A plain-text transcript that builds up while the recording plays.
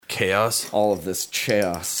chaos. All of this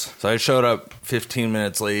chaos. So I showed up 15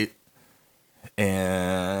 minutes late,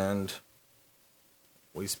 and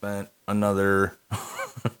we spent another...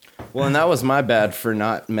 Well, and that was my bad for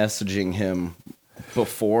not messaging him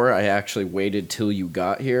before. I actually waited till you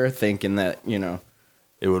got here, thinking that, you know,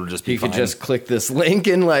 It would just be he fine. could just click this link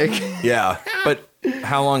and, like... Yeah, but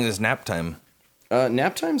how long is nap time?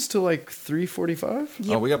 Nap time's till, like, 3:45?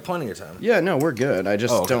 Oh, we got plenty of time. Yeah, no, we're good. I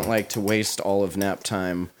just okay. don't like to waste all of nap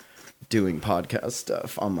time doing podcast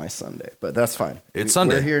stuff on my Sunday, but that's fine. It's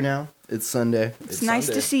Sunday. We're here now. It's Sunday. It's nice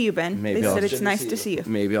Sunday. to see you, Ben. Maybe They I'll said just it's nice to see you.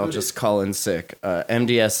 Maybe I'll just call in sick.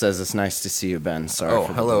 MDS says it's nice to see you, Ben. Sorry. Oh,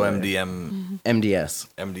 for the hello, delay. MDS.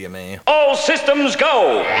 MDMA. All systems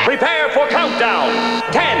go. Prepare for countdown.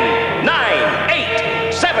 10, 9,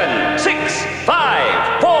 8, 7, 6,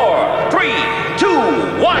 5, 4, 3, 2,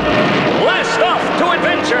 1. Blast off to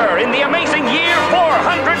adventure in the amazing year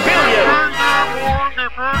 400 billion.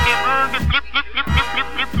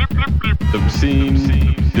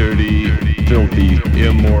 Obscene, dirty, filthy,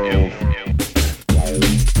 immoral.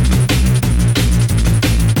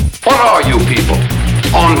 What are you people?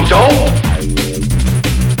 On dope?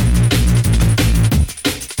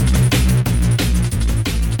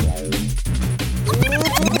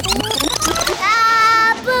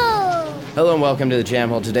 Hello and welcome to the Jam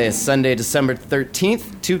Hole. Today is Sunday, December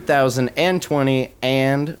 13th, 2020,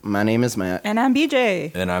 and my name is Matt. And I'm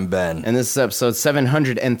BJ. And I'm Ben. And this is episode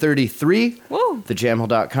 733. Woo.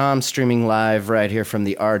 TheJamhole.com, streaming live right here from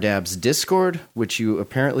the RDABS Discord, which you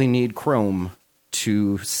apparently need Chrome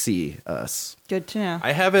to see us. Good to know.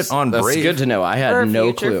 I have it on That's Brave. good to know. I had For no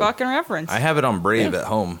future clue. fucking reference. I have it on Brave at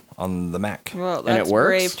home on the Mac. Well, And that's it works?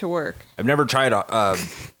 brave to work. I've never tried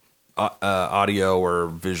audio or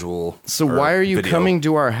visual. So or why are you video. coming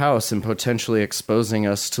to our house and potentially exposing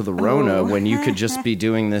us to the Rona when you could just be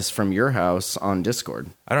doing this from your house on Discord?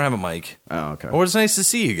 I don't have a mic. Oh, okay. Oh, it's nice to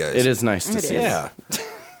see you guys. It is nice to It see. is. Yeah.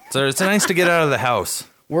 So it's nice to get out of the house.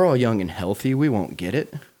 We're all young and healthy. We won't get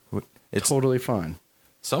it. It's Totally fine.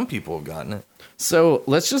 Some people have gotten it. So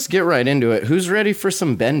let's just get right into it. Who's ready for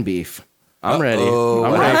some Ben beef? I'm ready. Uh-oh.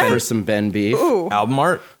 I'm What ready happened? for some Ben beef. Ooh. Album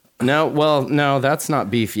art? No, that's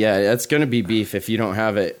not beef yet. It's going to be beef if you don't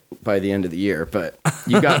have it by the end of the year, but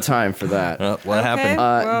you got time for that. What happened?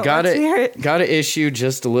 Well, let's hear it. Got to issue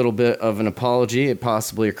just a little bit of an apology,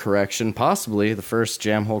 possibly a correction, possibly the first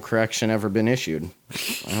Jam Hole correction ever been issued.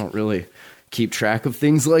 I don't really keep track of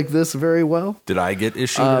things like this very well. Did I get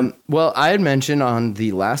issued? Well, I had mentioned on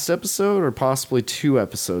the last episode, or possibly 2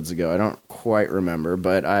 episodes ago, I don't quite remember,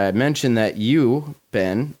 but I had mentioned that you,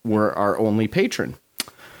 Ben, were our only patron,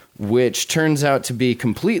 which turns out to be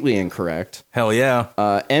completely incorrect. Hell yeah.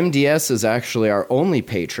 MDS is actually our only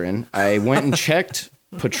patron. I went and checked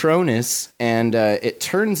Patronus, and it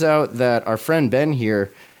turns out that our friend Ben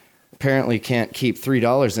here apparently can't keep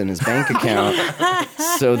 $3 in his bank account,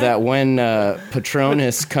 so that when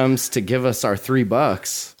Patronus comes to give us our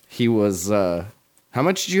 $3, he was... how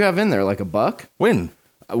much did you have in there? Like $1? When?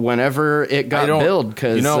 Whenever it got billed,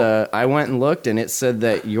 because I went and looked, and it said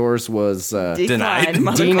that yours was Denied.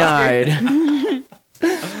 denied.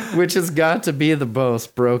 Which has got to be the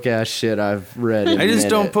most broke-ass shit I've read in I just a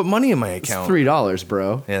don't minute. put money in my It's account. $3,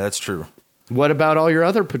 bro. Yeah, that's true. What about all your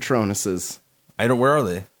other Patronuses? Where are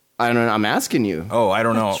they? I don't know. I'm asking you. Oh, I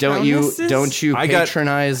don't know. Don't you Patronuses? I got-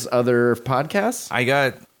 patronize other podcasts? I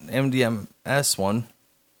got MDMS one.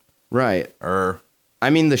 Right. Or,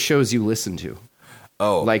 I mean the shows you listen to.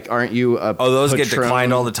 oh. Like, aren't you a those get patron-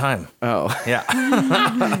 declined all the time. Oh.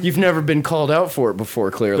 Yeah. You've never been called out for it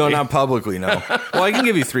before, clearly. No, not publicly, no. Well, I can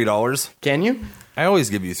give you $3. Can you? I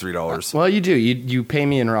always give you $3. Well, you do. You pay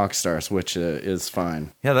me in Rockstars, which is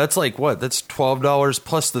fine. Yeah, that's like what? That's $12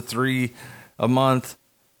 plus the $3 a month.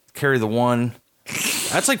 Carry the $1.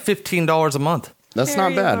 That's like $15 a month. That's Carry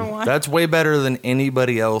not the bad. one. That's way better than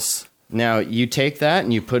anybody else. Now, you take that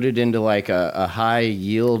and you put it into like a high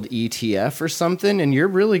yield ETF or something, and you're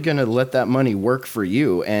really going to let that money work for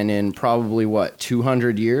you. And in probably,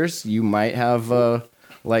 200 years, you might have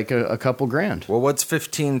like a couple grand. Well, what's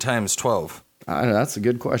 15 times 12? I don't know, that's a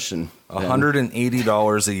good question.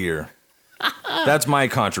 $180 a year. That's my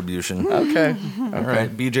contribution. Okay. All right,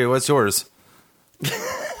 BJ, what's yours?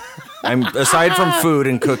 I'm aside from food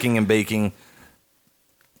and cooking and baking.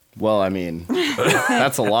 Well, I mean,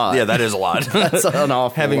 that's a lot. Yeah, that is a lot. That's an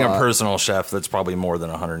awful Having lot. a personal chef, that's probably more than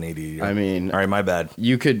 $180 a year. I mean, all right, my bad.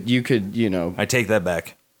 You could, I take that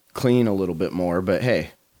back. clean a little bit more, but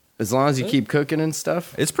hey, as long as you keep cooking and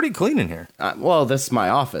stuff. It's pretty clean in here. Well, this is my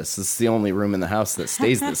office. This is the only room in the house that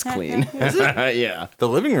stays this clean. Yeah. The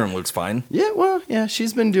living room looks fine. Yeah, well, yeah,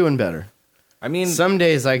 she's been doing better. I mean, some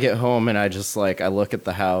days I get home and I just like, I look at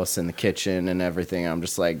the house and the kitchen and everything. I'm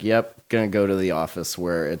just like, yep, gonna go to the office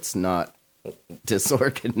where it's not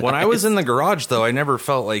disorganized. when I was in the garage, though, I never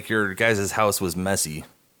felt like your guys' house was messy.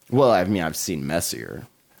 Well, I mean, I've seen messier.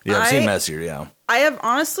 Yeah, I've seen messier, yeah. I have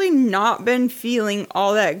honestly not been feeling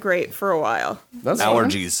all that great for a while. That's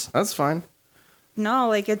Allergies. Fine. That's fine. No,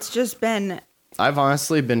 like it's just been. I've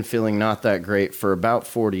honestly been feeling not that great for about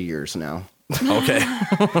 40 years now. Okay.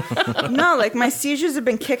 No, like my seizures have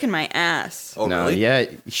been kicking my ass. Oh, No, really? yeah,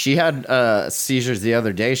 she had seizures the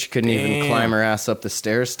other day. She couldn't even climb her ass up the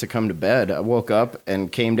stairs to come to bed. I woke up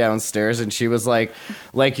and came downstairs, and she was like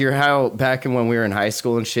you're how back when we were in high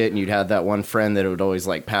school and shit, and you'd have that one friend that would always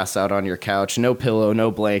like pass out on your couch, no pillow,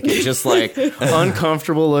 no blanket, just like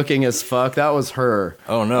uncomfortable looking as fuck. That was her.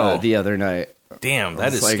 Oh, no. The other night. Damn,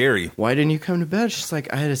 that is Like, scary. Why didn't you come to bed? She's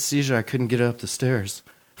like, I had a seizure. I couldn't get up the stairs.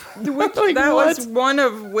 Which, Like, that what? was one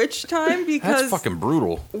of which time? Because That's fucking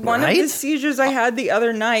brutal. one Right? of the seizures I had the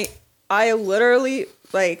other night, I literally,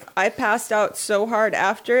 like, I passed out so hard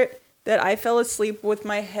after it that I fell asleep with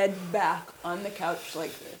my head back on the couch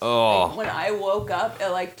like this. Oh. Like, when I woke up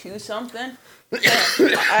at like 2 something,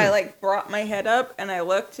 I like brought my head up and I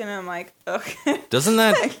looked and I'm like, okay. Doesn't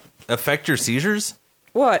that affect your seizures?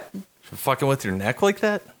 What? Fucking with your neck like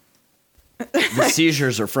that? The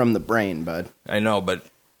seizures are from the brain, bud. I know, but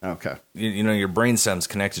Okay. you know your brain stem's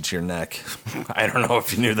connected to your neck. I don't know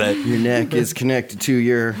if you knew that. Your neck is connected to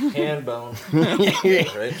your... Hand bone.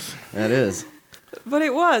 Right? That is. But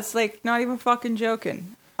it was, like, not even fucking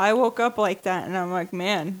joking. I woke up like that and I'm like,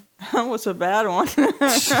 man, that was a bad one. And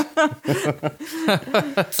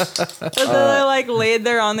then I like laid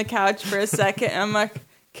there on the couch for a second and I'm like,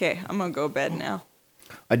 okay, I'm gonna go to bed now.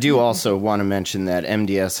 I do also want to mention that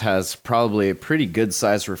MDS has probably a pretty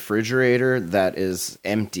good-sized refrigerator that is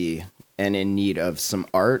empty and in need of some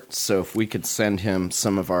art. So if we could send him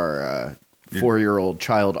some of our 4-year-old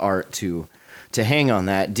child art to hang on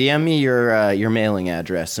that, DM me your mailing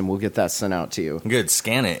address and we'll get that sent out to you. Good.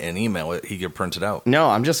 Scan it and email it. He could print it out. No,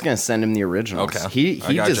 I'm just going to send him the originals. Okay. He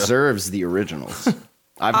I gotcha. deserves the originals.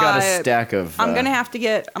 I've got a stack of... I'm gonna have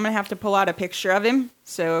to pull out a picture of him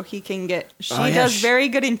so he can get. She yeah, does very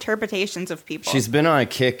good interpretations of people. She's been on a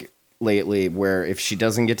kick lately where if she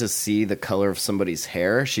doesn't get to see the color of somebody's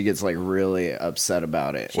hair, she gets like really upset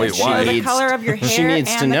about it. Wait, She why? knows the color of your hair She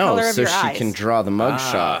needs and to the know color of so your she eyes. can draw the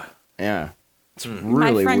mugshot. Yeah. It's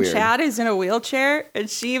really My friend weird. Chad is in a wheelchair, and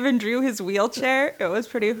she even drew his wheelchair. It was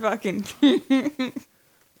pretty fucking.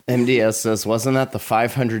 MDS says, wasn't that the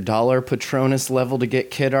 $500 Patronus level to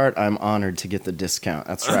get kid art? I'm honored to get the discount.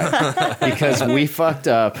 That's right. Because we fucked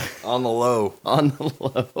up On the low. on the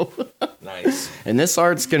low. Nice. And this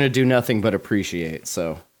art's going to do nothing but appreciate.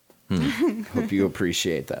 So hope you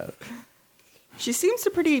appreciate that. She seems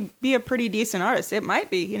to be a pretty decent artist. It might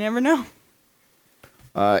be. You never know.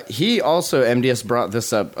 He also, MDS brought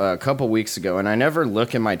this up a couple weeks ago, and I never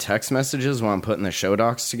look at my text messages when I'm putting the show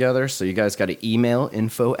docs together, so you guys got to email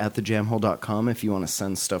info@thejamhole.com if you want to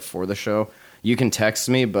send stuff for the show. You can text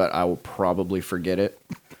me, but I will probably forget it,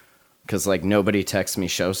 because, like, nobody texts me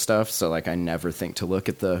show stuff, so, like, I never think to look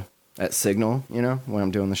at Signal, you know, when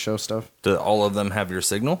I'm doing the show stuff. Do all of them have your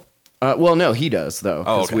signal? Well, no, he does, though,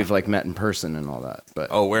 Oh, because okay. we've, like, met in person and all that. But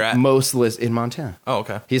Oh, where at? most in Montana. Oh,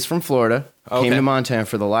 okay. He's from Florida. Okay. Came to Montana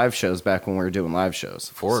for the live shows back when we were doing live shows.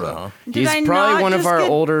 Florida, So, huh? Did He's I probably not one of just our get-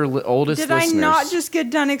 oldest Did listeners. I not just get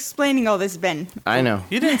done explaining all this, Ben? I know.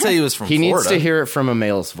 You didn't say he was from He Florida. needs to hear it from a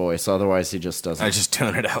male's voice, otherwise he just doesn't. I just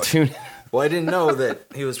tune it out. Tune. Well, I didn't know that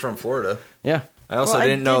he was from Florida. Yeah. I also Well,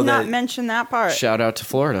 didn't know I did that. not mention that part. Shout out to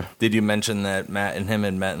Florida. Did you mention that Matt and him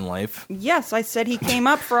had met in life? Yes, I said he came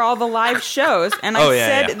up for all the live shows, and Oh, I yeah,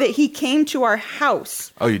 said yeah. that he came to our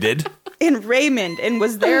house Oh, you did? in Raymond and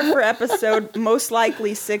was there for episode most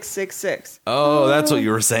likely 666. Oh, that's what you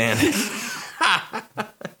were saying.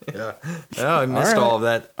 Yeah. Oh, I missed all of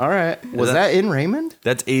that. All right. Was that- that in Raymond?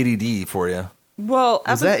 That's ADD for you. Well,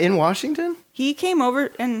 Was that in Washington? he came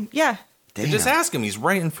over and yeah. Just ask him. He's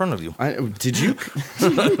right in front of you. Did you?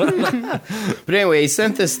 But anyway, he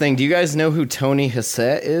sent this thing. Do you guys know who Tony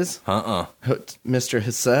Hassett is? Mr.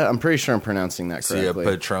 Hassett? I'm pretty sure I'm pronouncing that See a correctly.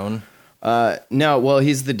 Patron. No, well,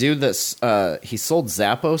 he's the dude that's he sold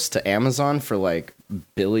Zappos to Amazon for like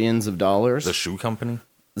billions of dollars. The shoe company?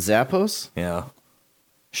 Zappos? Yeah.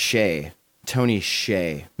 Shea. Tony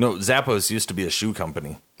Shea. No, Zappos used to be a shoe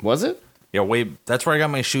company. Was it? Yeah, wait. That's where I got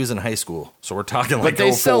my shoes in high school. So we're talking like But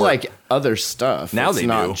they 04. sell like other stuff. Now it's they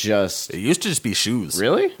not do. just. It used to just be shoes.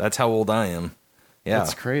 Really? That's how old I am. Yeah.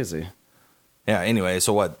 That's crazy. Yeah, anyway,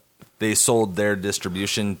 so what? They sold their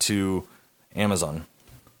distribution to Amazon.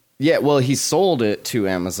 Yeah, well, he sold it to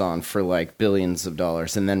Amazon for like billions of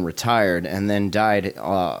dollars and then retired and then died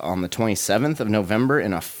on the 27th of November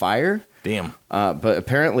in a fire. Damn. But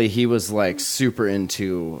apparently he was like super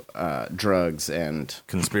into drugs and...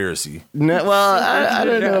 Conspiracy. No, well, I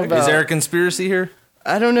don't know about... Is there a conspiracy here?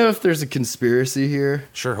 I don't know if there's a conspiracy here,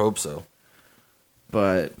 Sure hope so.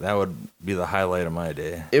 but That would be the highlight of my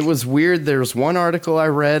day. it was weird. There was one article I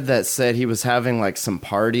read that said he was having like some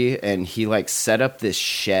party and he like set up this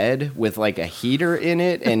shed with like a heater in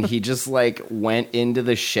it and he just like went into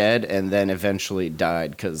the shed and then eventually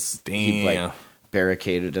died because he like Damn.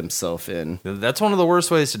 barricaded himself in. That's one of the worst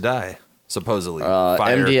ways to die, supposedly. Fire.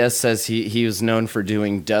 MDS says he was known for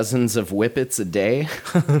doing dozens of whippets a day,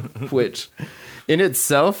 which in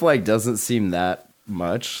itself like doesn't seem that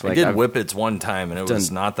much. Like I did I've whippets one time, and it was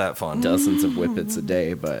done not that fun. dozens of whippets a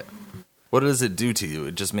day, but What does it do to you?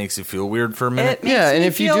 It just makes you feel weird for a minute? It makes Yeah, me and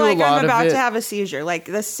if you feel do a like lot I'm of about it- to have a seizure. Like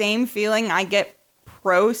the same feeling I get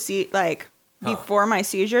before my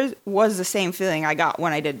seizures was the same feeling I got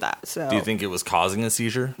when I did that. So Do you think it was causing a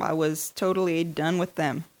seizure? I was totally done with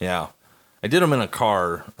them. Yeah. I did them in a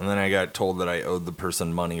car, and then I got told that I owed the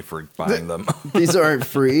person money for buying them. these aren't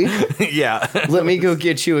free. Yeah. Let me go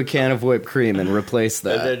get you a can of whipped cream and replace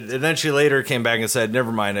that. And then she later came back and said,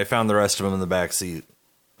 never mind, I found the rest of them in the back seat.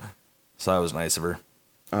 So that was nice of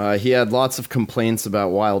her. He had lots of complaints about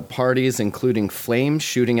wild parties, including flames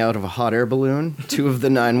shooting out of a hot air balloon. 2 of the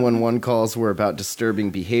 911 calls were about disturbing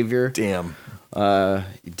behavior. Damn.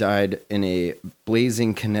 He died in a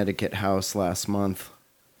blazing Connecticut house last month.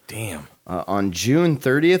 Damn. On June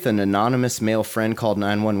 30th, an anonymous male friend called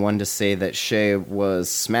 911 to say that Shea was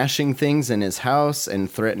smashing things in his house and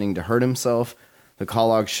threatening to hurt himself. The call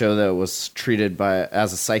logs show that it was treated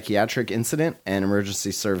as a psychiatric incident, and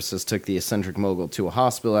emergency services took the eccentric mogul to a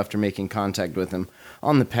hospital after making contact with him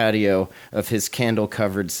on the patio of his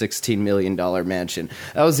candle-covered $16 million mansion.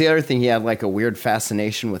 That was the other thing. He had like a weird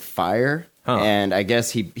fascination with fire. Huh. And I guess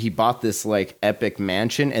he bought this like epic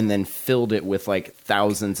mansion and then filled it with like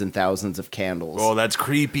thousands and thousands of candles. Oh, that's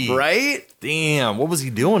creepy. Right? Damn. What was he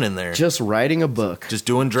doing in there? Just writing a book. Just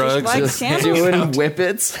doing drugs? like Just candles. doing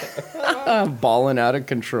whippets. Balling out of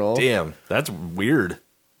control. Damn. That's weird.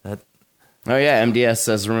 Oh yeah, MDS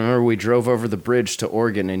says, remember we drove over the bridge to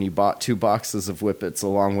Oregon and you bought 2 boxes of whippets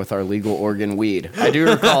along with our legal Oregon weed. I do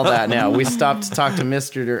recall that now. We stopped to talk to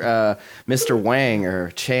Mr. Wang or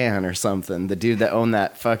Chan or something, the dude that owned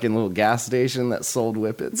that fucking little gas station that sold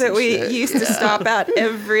whippets. That and we shit. used to stop at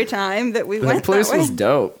every time that we That went place that way. was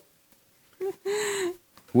dope.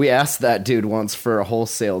 We asked that dude once for a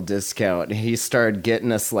wholesale discount, and he started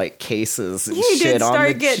getting us like cases and He did shit on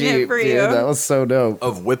start the getting it cheap, for dude. you. That was so dope.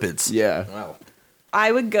 Of whippets. Yeah. Wow. I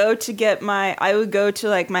would go to my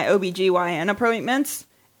OBGYN appointments,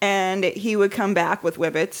 and he would come back with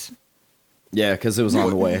whippets. Yeah, because it was on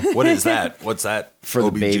the way. What is that? What's that? For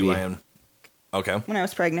the baby. OBGYN. Okay. When I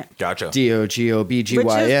was pregnant. Gotcha. Which is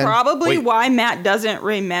DOGOBGYN. probably Wait. why Matt doesn't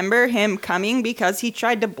remember him coming, because he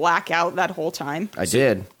tried to black out that whole time. I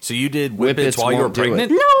did. So you did Whippets whippets while you were won't do it.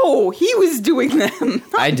 pregnant? No, he was doing them.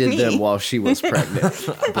 not I did me. them while she was pregnant.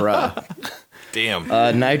 Bruh. Damn.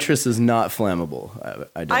 Nitrous is not flammable.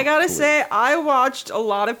 I don't I gotta believe. say, I watched a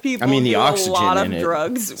lot of people I mean, the do oxygen a lot of in it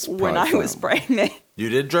drugs is when probably I was flammable. pregnant. You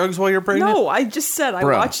did drugs while you were pregnant? No, I just said I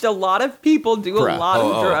Bruh. watched a lot of people do Bruh. a lot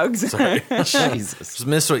of drugs. Sorry. Jesus. Just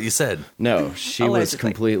missed what you said. No, she was Allegedly.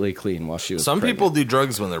 completely clean while she was Some pregnant. people do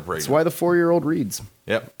drugs when they're pregnant. That's why the 4-year-old reads.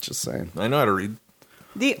 Yep. Just saying. I know how to read.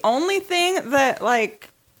 The only thing that like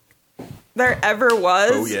there ever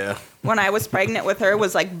was Oh, yeah. when I was pregnant with her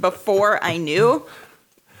was like before I knew.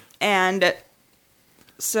 And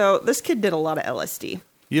so this kid did a lot of LSD.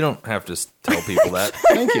 You don't have to tell people that.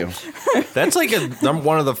 Thank you. That's like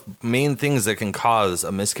one of the main things that can cause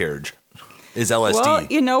a miscarriage is LSD. Well,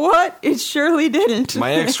 you know what? It surely didn't.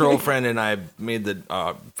 My ex-girlfriend and I made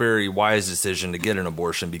the very wise decision to get an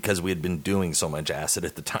abortion because we had been doing so much acid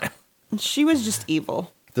at the time. She was just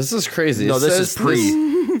evil. This is crazy. No, It this says is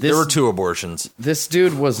pre. There were 2 abortions. This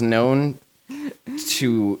dude was known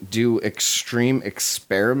to do extreme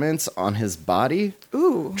experiments on his body,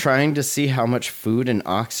 trying to see how much food and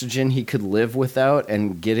oxygen he could live without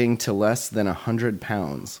and getting to less than 100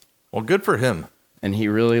 pounds. Well, good for him. And he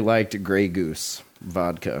really liked Grey Goose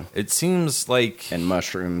vodka It seems like and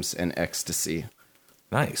mushrooms and ecstasy.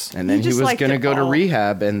 nice. And then he just was liked going to it go to all.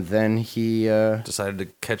 rehab, and then he, Decided to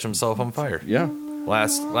catch himself on fire. yeah.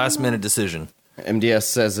 Last minute decision. MDS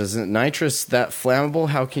says, isn't nitrous that flammable?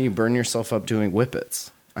 How can you burn yourself up doing whippets?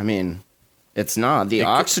 I mean, It's not the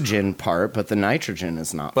oxygen part, but the nitrogen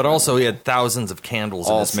is not. But also, he had thousands of candles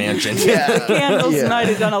in his mansion. The candles might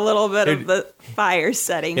have done a little bit of the fire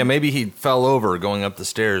setting. Yeah, maybe he fell over going up the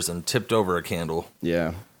stairs and tipped over a candle.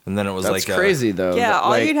 Yeah. And then it was That's like crazy, though. Yeah, all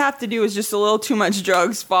Like, you'd have to do is just a little too much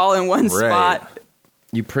drugs, fall in one spot.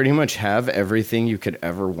 you pretty much have everything you could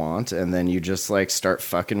ever want, and then you just like start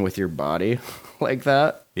fucking with your body like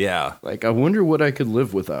that. Yeah, Like, I wonder what I could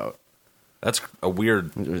live without. that's a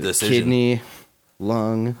weird decision. Kidney,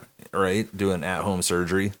 lung. Right? Doing at-home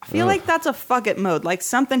surgery. I feel like that's a fuck it mode. Like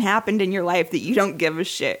something happened in your life that you don't give a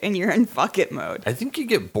shit, and you're in fuck it mode. I think you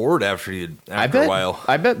get bored after a while.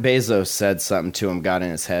 I bet Bezos said something to him, got in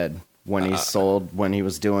his head when he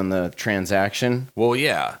was doing the transaction. Well,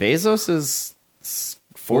 yeah. Bezos is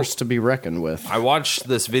forced to be reckoned with. I watched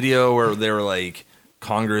this video where they were like,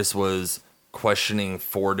 Congress was questioning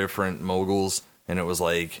 4 different moguls, and it was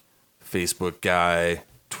like Facebook guy,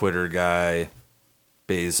 Twitter guy,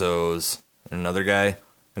 Bezos, and another guy.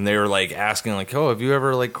 And they were like asking like, oh, have you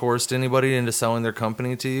ever like coerced anybody into selling their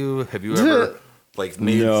company to you? Have you ever like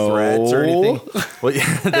made threats or anything? Well,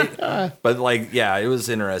 yeah, but like, yeah, it was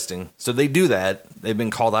interesting. So they do that. They've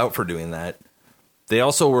been called out for doing that. They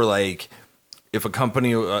also were like, if a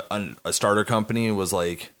company, a starter company was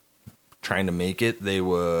like trying to make it, they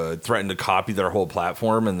would threaten to copy their whole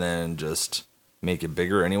platform and then just make it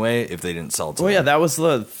bigger anyway if they didn't sell to them. Yeah, that was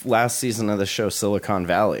the last season of the show Silicon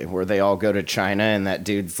Valley, where they all go to China and that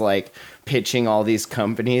dude's like pitching all these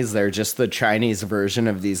companies. They're just the Chinese version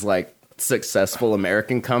of these like successful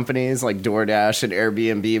American companies like DoorDash and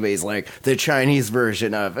Airbnb, but he's like the Chinese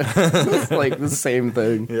version of it. It's like the same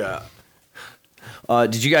thing. Yeah.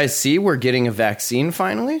 Did you guys see we're getting a vaccine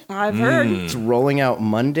finally? I've heard. It's rolling out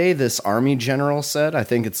Monday, this Army general said. I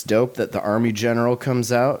think it's dope that the Army general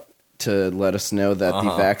comes out to let us know that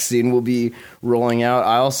the vaccine will be rolling out.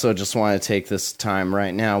 I also just want to take this time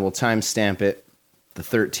right now. We'll timestamp it, the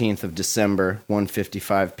 13th of December,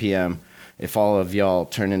 1:55 p.m. If all of y'all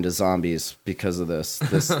turn into zombies because of this,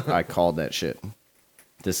 I called that shit.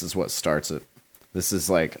 This is what starts it. This is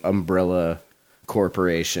like Umbrella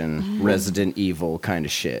Corporation, Resident Evil kind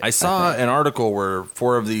of shit. I saw an article where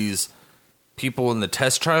 4 of these people in the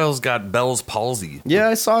test trials got Bell's palsy. Yeah,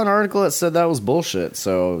 I saw an article that said that was bullshit.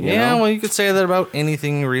 So you know, well, you could say that about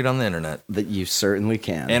anything you read on the internet. that you certainly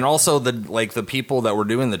can. And also, the people that were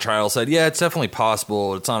doing the trial said, yeah, it's definitely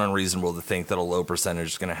possible. It's not unreasonable to think that a low percentage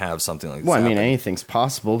is going to have something like this. well, I mean, happen. anything's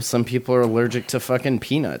possible. Some people are allergic to fucking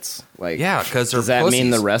peanuts. Like, Yeah, 'cause they're does that mean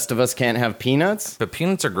pussies. the rest of us can't have peanuts? But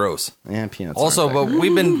peanuts are gross. Yeah, peanuts. Also, aren't but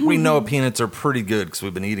we know peanuts are pretty good because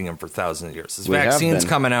we've been eating them for thousands of years. This We have vaccine's been.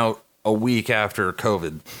 coming out a week after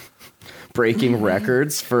COVID. breaking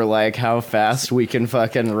records for like how fast we can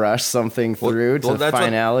fucking rush something through to that's what-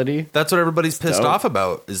 finality. That's what everybody's pissed dope. off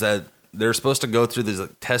about, is that they're supposed to go through these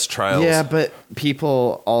like, test trials. Yeah, but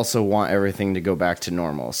people also want everything to go back to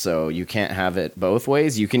normal, so you can't have it both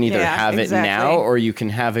ways. You can either Yeah, have it exactly. now, or you can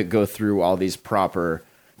have it go through all these proper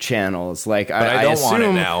channels. Like, I don't want it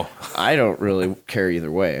assume- now. I don't really care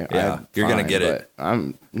either way. Yeah, you're gonna get it. but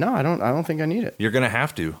I don't think I need it. You're going to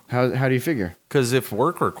have to. How do you figure? Because if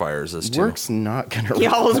work requires us to. Work's not gonna.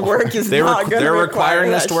 Y'all's work is not going to They're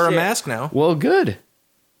requiring us that to wear a shit. mask now. Well, good.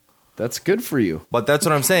 That's good for you. But that's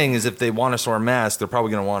what I'm saying is if they want us to wear a mask, they're probably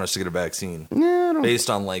going to want us to get a vaccine Yeah, I don't. based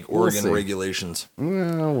on like We'll Oregon see. regulations.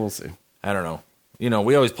 Well, we'll see. I don't know. You know,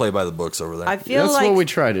 we always play by the books over there. I feel That's like what we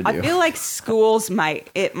try to do. I feel like schools might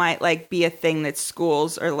like be a thing that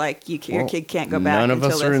schools are like your kid can't go back. None of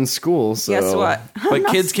until us are this. in school, so Guess what? but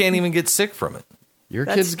kids can't even get sick from it, your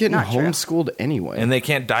That's kid's getting not true. homeschooled anyway. and they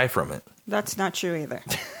can't die from it. That's not true either.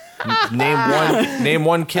 Name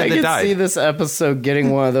one kid I that could died. see this episode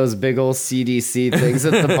getting one of those big old CDC things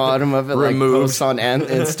at the bottom of it, like Removed. posts on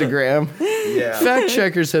Instagram. Yeah. Fact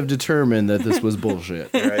checkers have determined that this was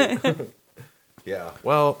bullshit. Right. Yeah.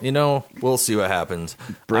 Well, you know, we'll see what happens.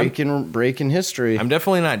 Breaking history. I'm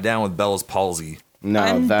definitely not down with Bell's palsy. no,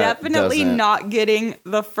 I'm that definitely doesn't. not getting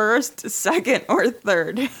the first, second, or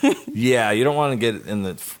third. Yeah, you don't want to get in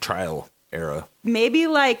the trial era. Maybe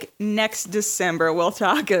like next December we'll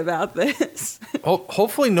talk about this.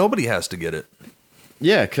 Hopefully nobody has to get it.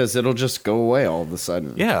 Yeah, because it'll just go away all of a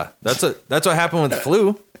sudden. Yeah, that's what happened with the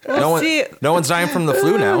flu. see. No one's dying from the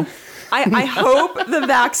flu now. I hope the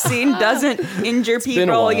vaccine doesn't injure been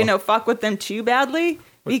a people, while. fuck with them too badly,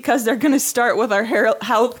 because they're going to start with our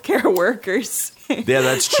healthcare workers. Yeah,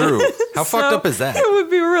 that's true. How fucked up is that? It would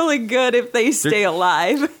be really good if they stay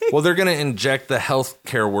alive. Well, they're going to inject the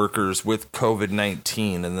healthcare workers with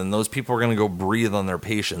COVID-19, and then those people are going to go breathe on their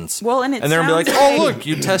patients. Well, and they're going to be like, sounds "Oh, look,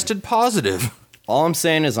 you tested positive." All I'm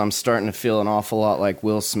saying is I'm starting to feel an awful lot like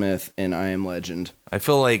Will Smith in I Am Legend. I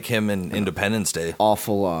feel like him in Independence Day.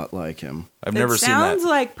 Awful lot like him. I've never seen that. Sounds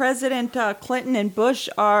like President Clinton and Bush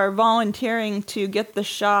are volunteering to get the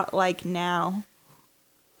shot like now.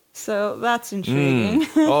 So that's intriguing.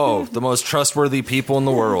 Oh, the most trustworthy people in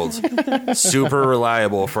the world. Super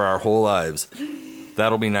reliable for our whole lives.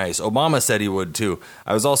 That'll be nice. Obama said he would too.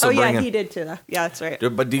 I was also yeah, he did too. Yeah, that's right.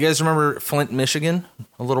 But do you guys remember Flint, Michigan?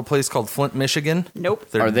 A little place called Flint, Michigan? Nope.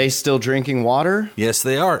 Are they still drinking water? Yes,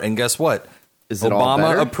 they are. And guess what? Is it all Obama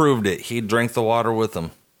better? approved it. He drank the water with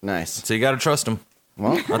them. Nice. So you got to trust him.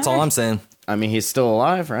 Well, That's all I'm saying. I mean, he's still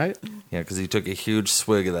alive, right? Yeah, because he took a huge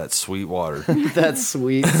swig of that sweet water. That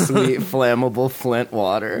sweet, sweet, flammable Flint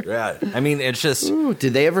water. Yeah. I mean, it's just... Ooh,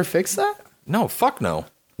 did they ever fix that? No, fuck no.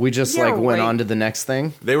 We just Yeah, went right. on to the next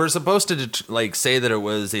thing. They were supposed to say that it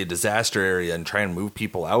was a disaster area and try and move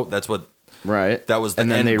people out. That's what... Right. That was the and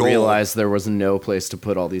then end they goal. realized there was no place to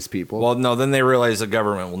put all these people. Well, no, then they realized the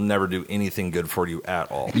government will never do anything good for you at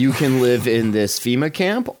all. You can live in this FEMA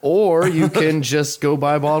camp, or you can just go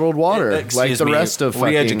buy bottled water, like Excuse the me, rest of fucking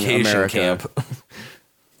re-education America. camp.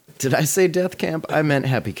 Did I say death camp? I meant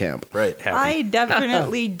happy camp. Right, happy. I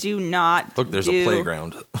definitely do not. Look, there's a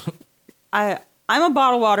playground. I'm a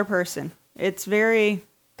bottled water person. It's very,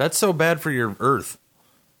 That's so bad for your earth.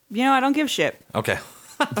 I don't give a shit. Okay.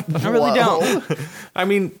 I really don't. I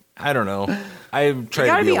mean, I don't know. I've tried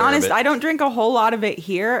Gotta to be be aware honest, of it. I don't drink a whole lot of it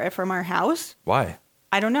here from our house. Why?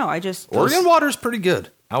 I don't know. I just Oregon water's pretty good.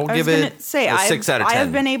 I will I was give gonna it say a 6 out of 10. I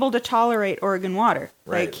have been able to tolerate Oregon water.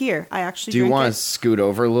 Right. Like here, I actually Do you drink want it. to scoot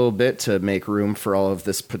over a little bit to make room for all of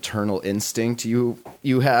this paternal instinct you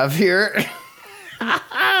have here?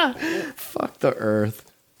 Fuck the earth.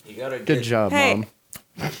 You gotta Good job, Hey.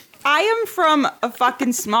 Mom. I am from a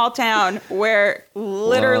fucking small town where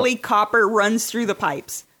literally copper runs through the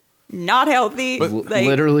pipes. Not healthy. Like,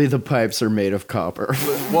 Literally, the pipes are made of copper.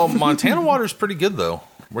 Well, Montana water's pretty good, though.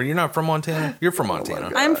 Where you're not from Montana? You're from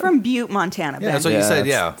Montana. I'm from Butte, Montana. Yeah, that's Ben. what you said, it's-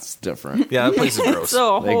 yeah. It's different. Yeah, that place is gross.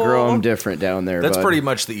 So They grow them different down there. That's bud. pretty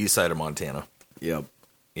much the east side of Montana. Yep.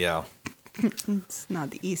 Yeah. It's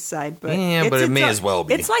not the east side, but Yeah, but it's it may its as well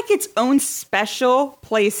be. It's like its own special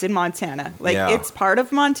place in Montana. Like Yeah. it's part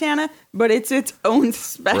of Montana, but it's its own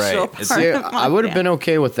special Right. It's- part Yeah, of Montana. I would have been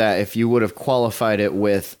okay with that if you would have qualified it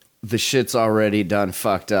with the shit's already done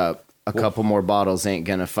fucked up. A couple more bottles ain't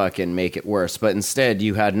gonna fucking make it worse. But instead,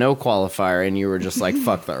 you had no qualifier and you were just like,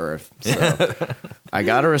 fuck the earth. So I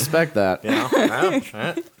gotta respect that.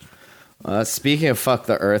 Speaking of fuck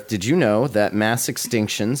the earth, did you know that mass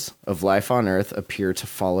extinctions of life on Earth appear to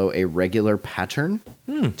follow a regular pattern?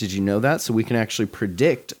 Did you know that? So we can actually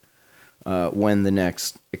predict when the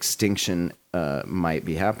next extinction might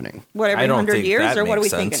be happening. What, I every don't 100 think years, that or what are we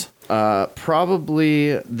makes thinking? sense. Probably,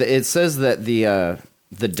 it says that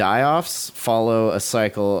the die-offs follow a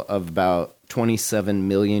cycle of about 27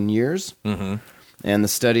 million years. Mm-hmm. And the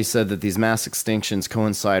study said that these mass extinctions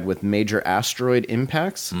coincide with major asteroid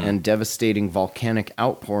impacts and devastating volcanic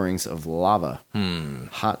outpourings of lava,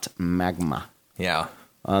 hot magma. Yeah.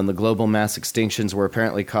 The global mass extinctions were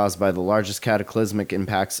apparently caused by the largest cataclysmic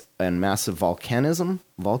impacts and massive volcanism.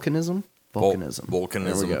 Volcanism. Volcanism.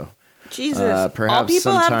 There we go. Jesus. All perhaps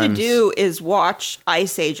people have to sometimes- do is watch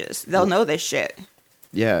Ice Ages. They'll know this shit.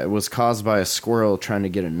 Yeah, it was caused by a squirrel trying to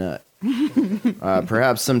get a nut.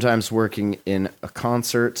 Perhaps sometimes working in a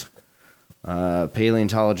concert.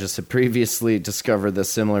 Paleontologists had previously discovered the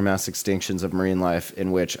similar mass extinctions of marine life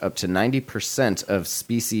in which up to 90% of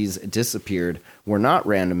species disappeared were not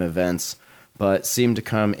random events, but seemed to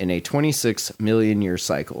come in a 26 million year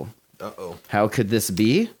cycle. Uh-oh. How could this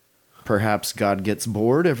be? Perhaps God gets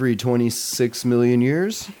bored every 26 million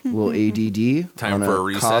years. Little ADD Time on for a a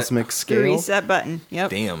reset. cosmic The scale. reset button. Yep.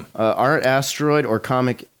 Damn. Aren't asteroid or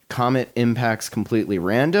comet impacts completely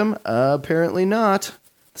random? Apparently not.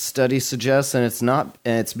 The study suggests, and it's not,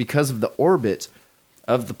 and it's because of the orbit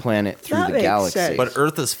of the planet through That the makes galaxy. sense. But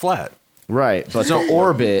Earth is flat. Right, but the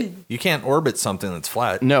orbit. You can't orbit something that's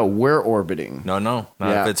flat. No, we're orbiting, No, not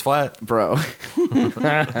Yeah. if it's flat. bro.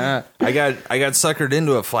 I got suckered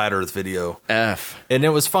into a flat Earth video, F. and it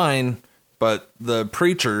was fine. But the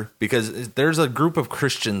preacher, because there's a group of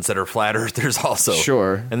Christians that are flat earthers also,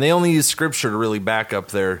 Sure. and they only use scripture to really back up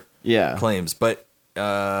their Yeah. claims. But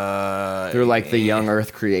They're like the young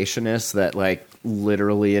Earth creationists that like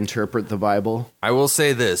literally interpret the Bible I will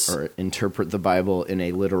say this: or interpret the Bible in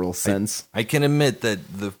a literal sense. I can admit that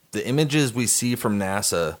the images we see from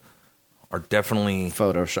NASA are definitely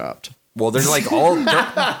Photoshopped. well. They're like all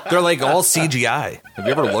they're like all CGI. Have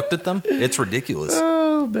you ever looked at them? It's ridiculous.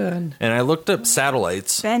 Oh Oh, Ben. And I looked up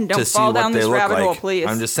satellites Ben, don't to see fall what down they this look rabbit like. hole, please.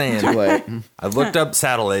 I'm just saying. Too late. I looked up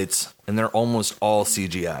satellites, and they're almost all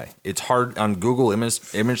CGI. It's hard on Google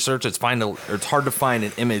image search. It's hard to find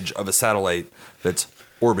an image of a satellite that's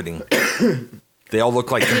orbiting. They all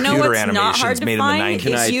look like You know computer what's not hard animations to made in the find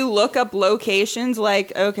 90s. is you look up locations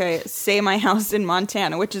like, okay, say my house in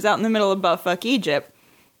Montana, which is out in the middle of buttfuck Egypt.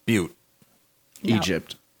 Butte. No.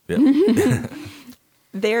 Egypt. Yeah.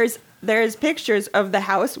 There's pictures of the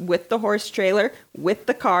house with the horse trailer, with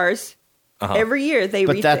the cars. Every year they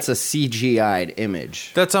But that's a CGI'd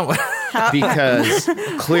image. That's not what... Because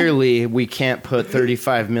clearly we can't put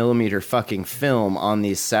 35 millimeter fucking film on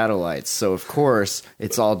these satellites. So, of course,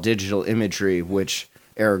 it's all digital imagery, which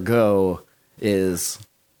ergo is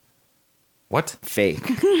What? fake.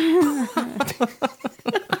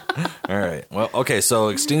 All right. Well, okay, so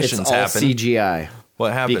It's extinctions all happen. CGI.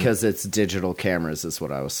 What happened? Because it's digital cameras, is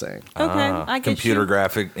what I was saying. okay, I get computer you.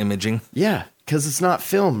 graphic imaging. Yeah, because it's not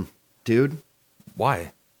film, dude.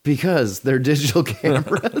 Why? Because they're digital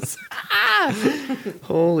cameras.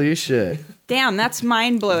 Holy shit. Damn, that's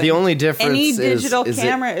mind blowing. The only difference Any is digital it-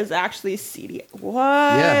 camera is actually CD. What?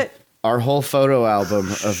 Yeah. Our whole photo album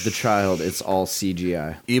of the child, it's all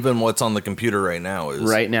CGI. Even what's on the computer right now is...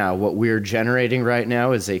 Right now, what we're generating right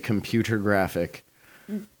now is a computer graphic.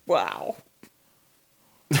 Wow.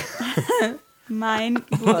 Mind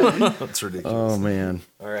blown. That's ridiculous. Oh, man.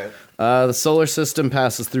 All right. The solar system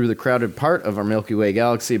passes through the crowded part of our Milky Way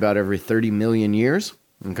galaxy about every 30 million years.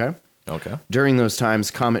 Okay. Okay. During those times,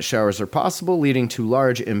 comet showers are possible, leading to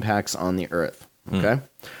large impacts on the Earth. Okay.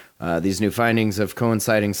 These new findings of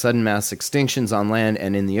coinciding sudden mass extinctions on land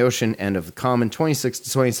and in the ocean and of the common 26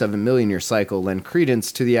 to 27 million year cycle lend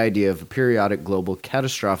credence to the idea of periodic global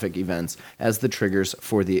catastrophic events as the triggers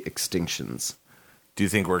for the extinctions. Do you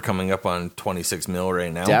think we're coming up on 26 mil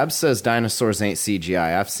right now? Dab says dinosaurs ain't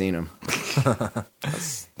CGI. I've seen them.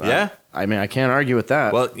 Yeah? I mean, I can't argue with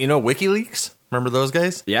that. Well, you know WikiLeaks? Remember those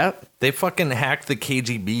guys? yeah. They fucking hacked the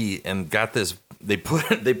KGB and got this... They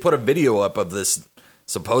put a video up of this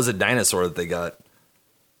supposed dinosaur that they got.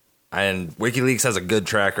 And WikiLeaks has a good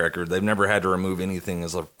track record. They've never had to remove anything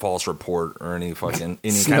as a false report or any kind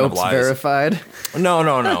of Snopes lies. verified. No.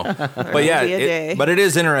 But yeah, Be a day. but it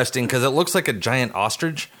is interesting because it looks like a giant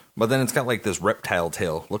ostrich, but then it's got like this reptile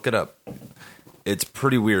tail. Look it up. It's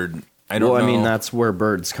pretty weird. I don't know. Well, I mean, that's where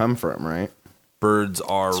birds come from, right? Birds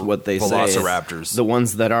are That's what they velociraptors. say. The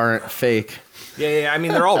ones that aren't fake. Yeah. I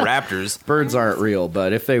mean, they're all raptors. Birds aren't real,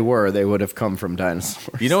 but if they were, they would have come from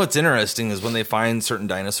dinosaurs. You know what's interesting is when they find certain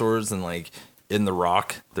dinosaurs and like in the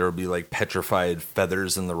rock, there will be like petrified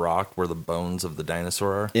feathers in the rock where the bones of the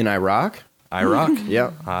dinosaur are. In Iraq? Iraq?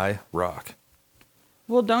 Yeah. Iraq.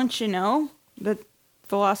 Well, don't you know that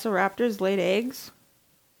velociraptors laid eggs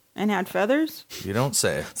and had feathers? You don't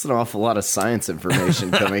say. It's an awful lot of science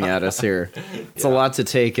information coming at us here. It's a lot to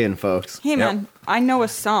take in, folks. Hey, man, I know a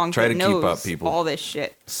song Try that to keep knows up, people. all this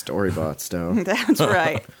shit. Storybots don't. That's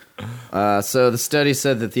right. So the study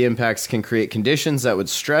said that the impacts can create conditions that would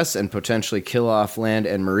stress and potentially kill off land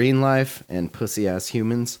and marine life and pussy-ass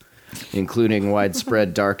humans, including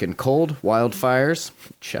widespread dark and cold, wildfires,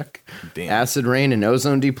 check, Damn. acid rain and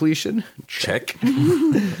ozone depletion, Check.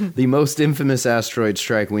 The most infamous asteroid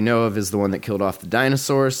strike we know of is the one that killed off the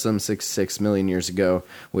dinosaurs some 66 million years ago,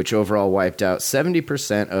 which overall wiped out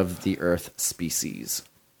 70% of the Earth species.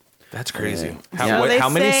 That's crazy. Yeah. They How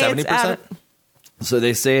many? say it's 70%? So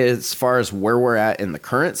they say as far as where we're at in the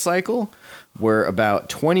current cycle, we're about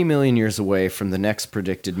 20 million years away from the next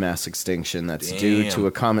predicted mass extinction that's due Damn. to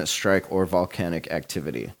a comet strike or volcanic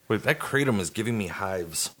activity. Wait, that kratom is giving me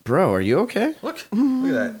hives. Bro, are you okay? Look at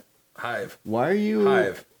that. Hive. Why are you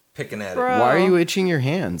Hive. Picking at Bro. it. Why are you itching your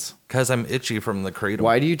hands? Because I'm itchy from the kratom.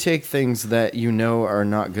 Why do you take things that you know are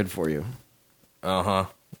not good for you? Uh-huh.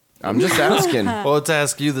 I'm just asking. Well, let's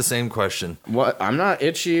ask you the same question. What? I'm not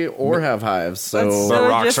itchy or have hives, so That's But so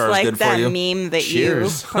Rockstar just is like good for that you. meme that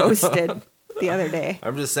Cheers. you posted the other day.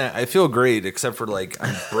 I'm just saying, I feel great, except for like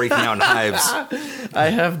I'm breaking out in hives. I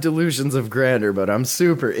have delusions of grandeur, but I'm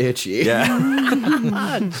super itchy.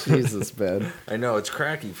 Yeah, Jesus, man. I know it's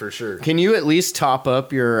cracky for sure. Can you at least top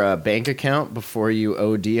up your bank account before you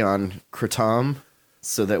OD on kratom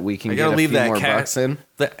so that we can I get gotta a leave few that more cash. bucks in?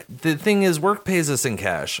 The thing is, work pays us in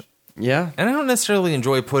cash, Yeah. and I don't necessarily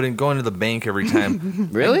enjoy going to the bank every time.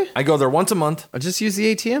 Really? I go there once a month. I just use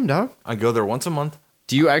the ATM, dog. I go there once a month.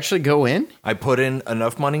 Do you actually go in? I put in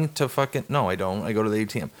enough money to fucking... No, I don't. I go to the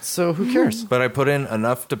ATM. So who cares? But I put in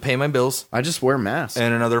enough to pay my bills I just wear masks.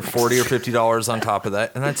 and another $40 or $50 on top of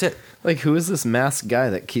that, and that's it. Like, who is this masked guy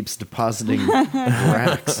that keeps depositing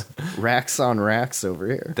racks on racks over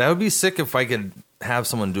here? That would be sick if I could have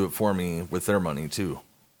someone do it for me with their money too.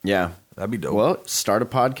 Yeah. That'd be dope. Well, start a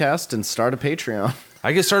podcast and start a Patreon.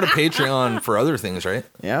 I could start a Patreon for other things, right?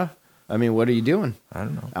 Yeah. I mean, what are you doing? I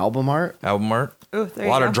don't know. Album art? Album art. Ooh, A there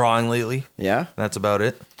lot you of go. drawing lately. Yeah. That's about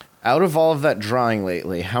it. Out of all of that drawing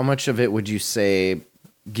lately, how much of it would you say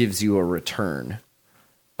gives you a return?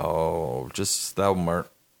 Oh, just the album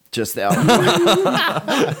art. Just the album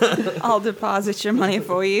art. I'll deposit your money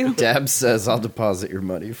for you. Deb says, I'll deposit your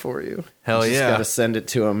money for you. Hell You just yeah. got to send it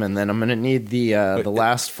to him, and then I'm going to need the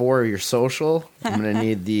last 4 of your social. I'm going to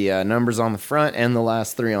need the numbers on the front and the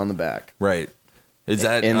last 3 on the back. Right. Is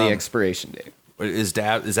that And the expiration date. is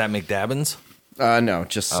that McDabbins? No,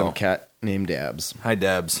 just some Oh. cat named Dabs. Hi,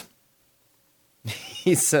 Dabs.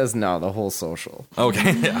 He says, no, the whole social.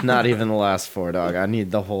 Okay. Yeah. Not even the last 4, dog. I need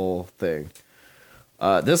the whole thing.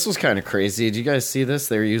 This was kind of crazy. Did you guys see this?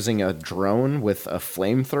 They're using a drone with a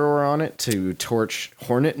flamethrower on it to torch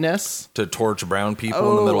hornet nests. To torch brown people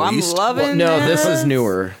in the Middle I'm East. loving No, this is this.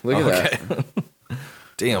 newer. Look at that. Okay. I don't know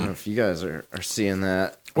Damn. if you guys are seeing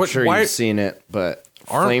that. I'm What- sure why- you've seen it, but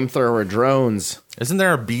Aren't- flamethrower drones. Isn't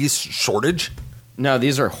there a bee shortage? No,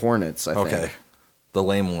 these are hornets, I Okay. think. The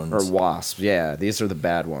lame ones. Or wasps. Yeah, these are the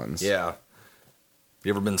bad ones. Yeah.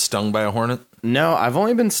 You ever been stung by a hornet? No, I've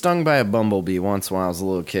only been stung by a bumblebee once when I was a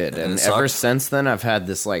little kid. And it ever sucked? since then, I've had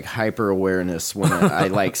this like hyper awareness when I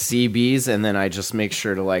like see bees, and then I just make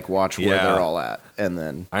sure to like watch where Yeah. they're all at, and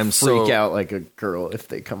then I'm freak so- out like a girl if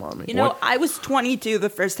they come on me. You know, What- I was 22 the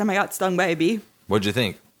first time I got stung by a bee. What'd you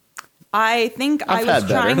think? I think I I've was had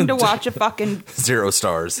better. trying to watch a fucking 0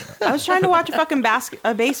 stars. I was trying to watch a fucking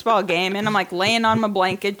a baseball game, and I'm like laying on my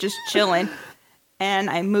blanket, just chilling.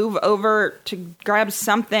 And I move over to grab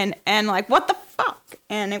something, and like, what the fuck?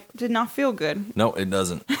 And it did not feel good. No, it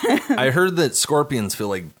doesn't. I heard that scorpions feel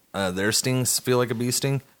like their stings feel like a bee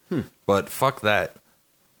sting, but fuck that.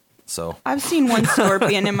 So I've seen one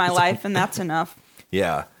scorpion in my life, and that's enough.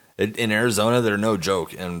 yeah, in Arizona, they're no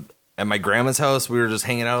joke. And at my grandma's house, we were just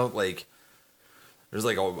hanging out. Like there's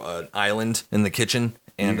like an island in the kitchen,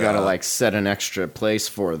 and You gotta like set an extra place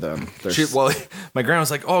for them. There's- Well, my grandma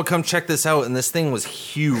was like, "Oh, come check this out," and this thing was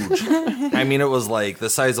huge. I mean, it was like the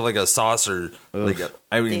size of like a saucer.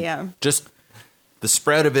 Yeah. Just the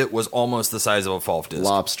spread of it was almost the size of a Falf disc.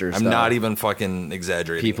 Lobster I'm style. not even fucking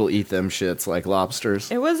exaggerating. people eat them shits like lobsters.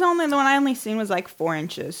 It was only the one I only seen was like 4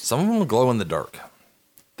 inches. Some of them glow in the dark.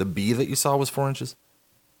 The bee that you saw was 4 inches.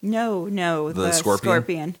 No, The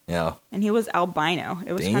scorpion? Yeah, And he was albino.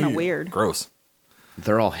 It was kind of Damn. weird. Gross.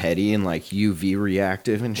 They're all heady and like UV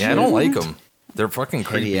reactive and shit. Yeah, I don't like them. They're fucking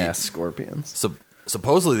Heady creepy. ass scorpions.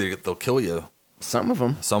 Supposedly they'll kill you. Some of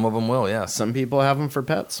them. Some of them will. Yeah. Some people have them for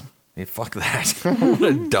pets. Hey, fuck that. What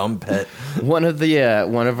a dumb pet. One of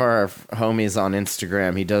our homies on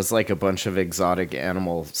Instagram, he does like a bunch of exotic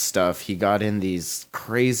animal stuff. He got in these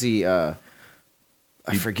crazy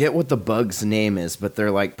I forget what the bug's name is, but they're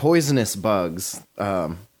like poisonous bugs.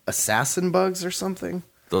 Assassin bugs or something.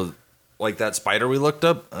 Those, like that spider we looked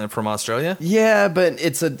up from Australia. Yeah, but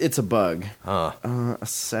it's a bug. Huh.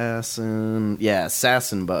 Assassin. Yeah,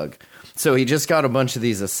 assassin bug. So he just got a bunch of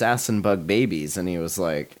these assassin bug babies, and he was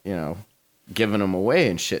like, giving them away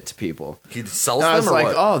and shit to people. He sells And I them was or like,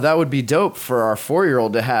 what? oh, that would be dope for our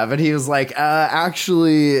 4-year-old to have. And he was like,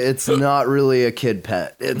 actually, it's not really a kid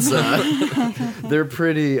pet. It's they're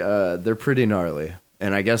pretty gnarly,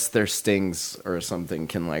 and I guess their stings or something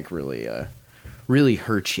can like really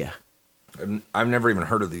hurt you. I've never even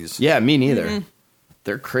heard of these. Yeah, me neither.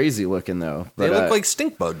 They're crazy looking though. They But, look like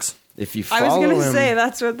stink bugs. if you I was follow gonna him, say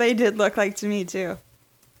that's what they did look like to me too.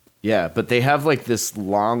 yeah, but they have like this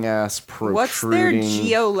long ass protruding. What's their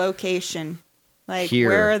geolocation? Like, here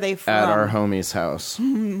where are they from? at our homie's house?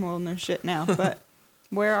 Well, no shit now, but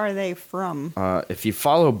where are they from? If you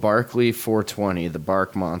follow Barkley 420, the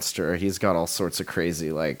bark monster, he's got all sorts of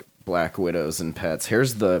crazy like black widows and pets.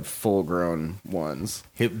 Here's the full grown ones.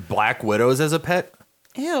 Black widows as a pet?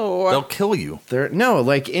 Ew. They'll kill you. They're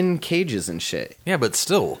like in cages and shit. Yeah, but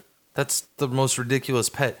still, that's the most ridiculous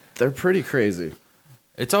pet. They're pretty crazy.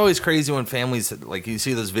 It's always crazy when families, like, you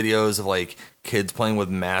see those videos of, like, kids playing with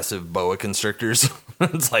massive boa constrictors.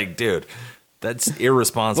 It's like, dude, that's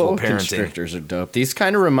irresponsible Boa parenting. constrictors are dope. These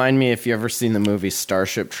kind of remind me, if you ever seen the movie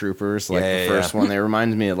Starship Troopers, like Yeah, the yeah, first yeah. one, they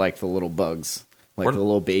remind me of like the little bugs, like What- the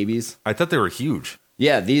little babies. I thought they were huge.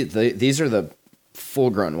 Yeah, these are the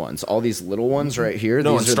full-grown ones. All these little ones right here,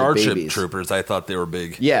 No, in these are the Starship babies. Troopers, I thought they were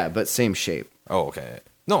big. Yeah, but same shape. Oh, okay.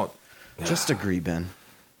 No, Just agree, Ben.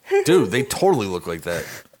 dude, they totally look like that.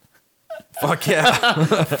 Fuck yeah.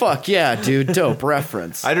 Fuck yeah, dude. Dope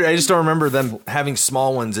reference. I just don't remember them having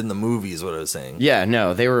small ones in the movie is what I was saying. Yeah,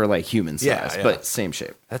 no, they were like human size, Yeah, yeah. but same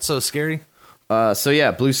shape. That's so scary. So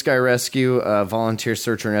yeah, Blue Sky Rescue, a volunteer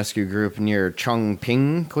search and rescue group near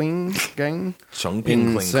Chongping Gang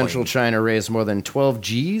in central China, raised more than 12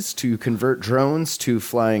 Gs to convert drones to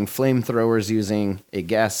flying flamethrowers using a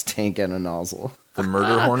gas tank and a nozzle. The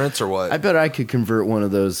murder hornets or what? I bet I could convert one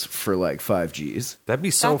of those for like 5 Gs. That'd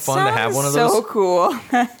be so fun to have one of those. So cool.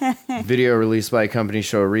 Video released by a company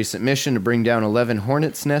show a recent mission to bring down 11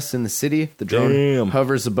 hornets' nests in the city. The drone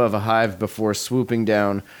hovers above a hive before swooping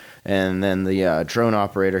down. And then the drone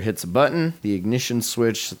operator hits a button, the ignition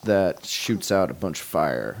switch that shoots out a bunch of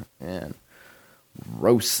fire and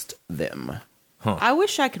roast them. I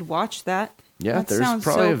wish I could watch that. Yeah, That there's sounds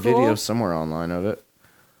probably so a video cool. somewhere online of it.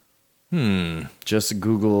 Just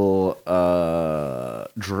Google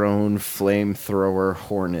drone flamethrower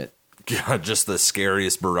hornet. God, just the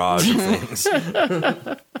scariest barrage of things.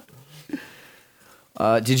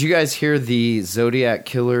 Did you guys hear the Zodiac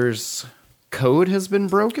Killer's code has been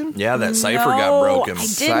broken? Yeah, that cipher got broken. I didn't.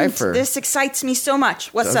 Cypher. This excites me so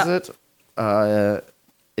much. What's up? Does it?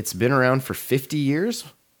 It's been around for 50 years,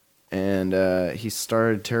 and he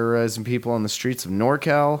started terrorizing people on the streets of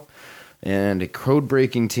NorCal, and a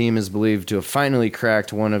code-breaking team is believed to have finally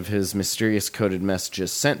cracked one of his mysterious coded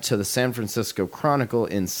messages sent to the San Francisco Chronicle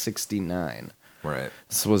in '69. Right.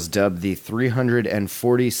 This was dubbed the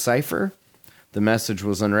 340 cipher. The message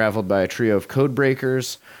was unraveled by a trio of code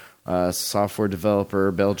breakers, a software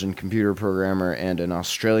developer, Belgian computer programmer, and an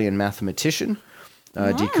Australian mathematician.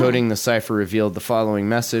 Decoding the cipher revealed the following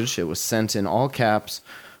message. It was sent in all caps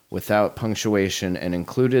without punctuation and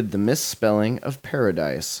included the misspelling of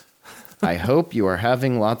paradise. I hope you are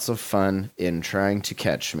having lots of fun in trying to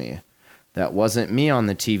catch me. That wasn't me on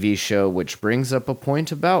the TV show, which brings up a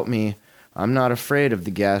point about me. I'm not afraid of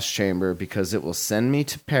the gas chamber because it will send me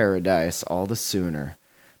to paradise all the sooner.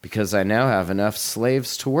 Because I now have enough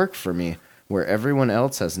slaves to work for me, where everyone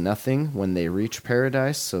else has nothing when they reach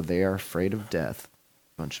paradise, so they are afraid of death.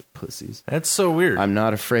 Bunch of pussies. That's so weird. I'm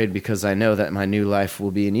not afraid because I know that my new life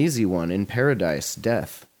will be an easy one in paradise,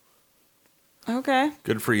 death. Okay.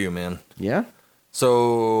 Good for you, man. Yeah?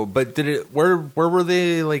 So, but did it? Where were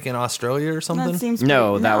they? Like in Australia or something? That seems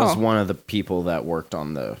No, pretty, that was one of the people that worked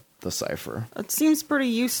on the cipher. It seems pretty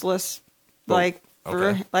useless. Oh, Like for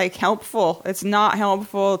okay. like helpful. It's not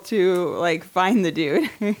helpful to like find the dude.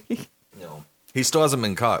 No. He still hasn't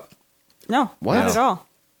been caught. No, What? not at all.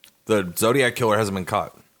 The Zodiac Killer hasn't been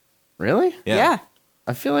caught. Really? Yeah.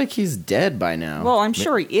 I feel like he's dead by now. Well, I'm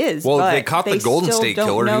sure he is. Well, but they caught the Golden still State don't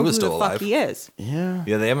Killer. He know was who still the alive. fuck he is. yeah.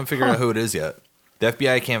 Yeah, they haven't figured out who it is yet. The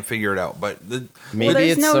FBI can't figure it out. But the Maybe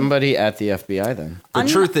there's it's no- somebody at the FBI then.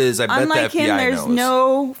 truth is, I bet the Unlike FBI him, there's knows.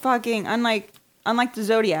 no fucking unlike the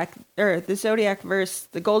Zodiac or the Zodiac versus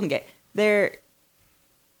the Golden Gate.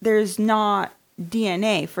 There's not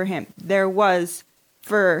DNA for him. There was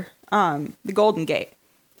for the Golden Gate,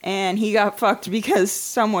 and he got fucked because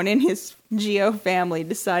someone in his Geo family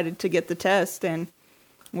decided to get the test, and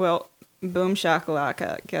well, boom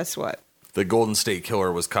shakalaka. Guess what? The Golden State Killer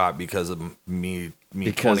was caught because of me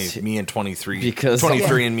Because 23. because-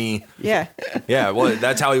 23 and me. Yeah, Yeah, well,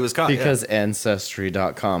 that's how he was caught. Because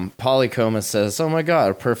Ancestry.com. Polycoma says, oh my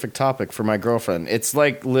god, a perfect topic for my girlfriend. It's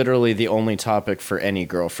like literally the only topic for any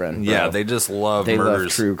girlfriend. yeah, bro. they just love They murders.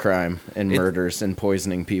 love true crime and murders and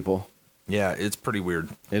poisoning people. Yeah, it's pretty weird.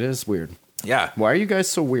 It is weird. Yeah, Why are you guys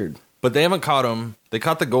so weird? but they haven't caught him. They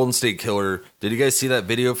caught the Golden State Killer. Did you guys see that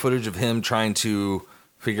video footage of him trying to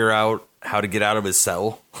figure out how to get out of his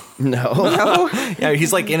cell? No. Yeah,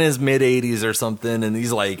 he's like in his mid 80s or something, and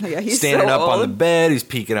he's like Yeah, he's standing so up on the old. bed. He's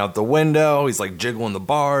peeking out the window. He's like jiggling the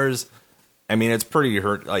bars. I mean, it's pretty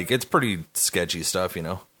it's pretty sketchy stuff, you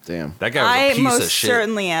know. Damn. That guy was I a piece most of shit.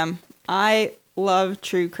 certainly am. I love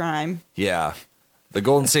true crime. Yeah, the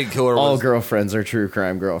Golden State Killer All was. girlfriends are true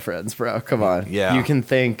crime girlfriends, bro. Come on. Yeah. You can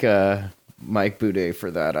thank Mike Boudet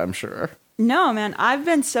for that, I'm sure. No, man, I've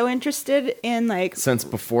been so interested in like, Since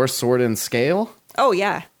before Sword and Scale, oh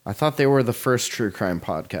yeah, I thought they were the first true crime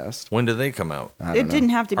podcast. When did they come out? I it don't know. didn't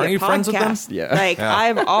have to be Aren't a you friends with them? podcast. Yeah. Like Yeah.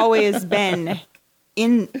 I've always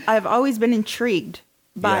been intrigued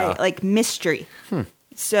by Yeah. like mystery.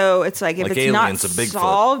 So it's like if Like it's not Aliens, a Bigfoot.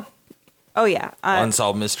 solved. Oh yeah,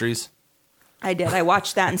 Unsolved Mysteries I did. I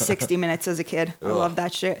watched that in 60 Minutes as a kid. I love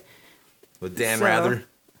that shit. with Dan So- Rather.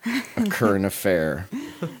 A current affair.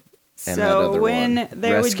 And that So other when one,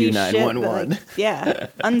 there Rescue would be shit, that, 911. like, yeah,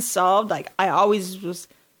 unsolved. Like I always was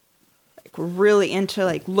like really into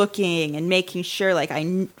like looking and making sure like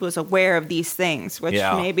I was aware of these things, which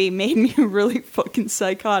Yeah. maybe made me really fucking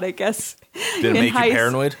psychotic. As Did it in make you high s-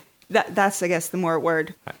 paranoid? That's I guess the more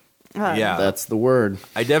word. Yeah, That's the word.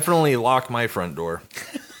 I definitely lock my front door.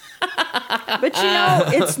 But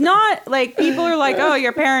it's not like people are like, oh,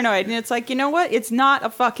 you're paranoid. And it's like, you know what? It's not a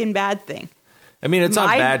fucking bad thing. I mean, it's not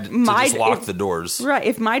bad to just lock the doors. Right.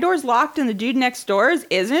 If my door's locked and the dude next door's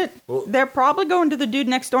isn't, they're probably going to the dude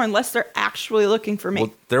next door unless they're actually looking for me.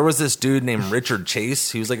 Well, there was this dude named Richard Chase.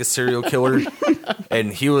 He was like a serial killer.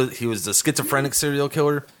 And he was a schizophrenic serial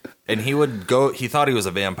killer. And he thought he was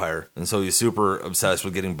a vampire. And so he's super obsessed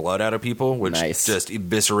with getting blood out of people, which just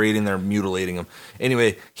eviscerating them, mutilating them.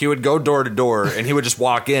 Anyway, he would go door to door and he would just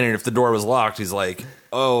walk in. And if the door was locked, he's like,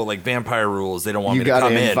 oh, like vampire rules. They don't want me to come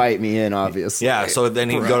in. You gotta invite me in, obviously. Yeah, so then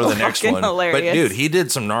he'd go to the next one. Hilarious. But dude, he did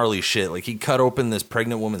some gnarly shit. Like he cut open this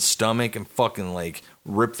pregnant woman's stomach and fucking like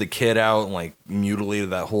ripped the kid out and like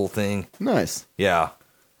mutilated that whole thing. Nice. Yeah.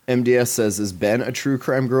 MDS says, is Ben a true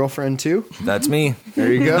crime girlfriend too? That's me.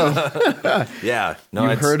 There you go. Yeah. No,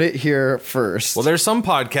 you heard it here first. Well, there's some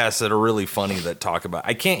podcasts that are really funny that talk about.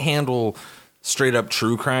 I can't handle straight up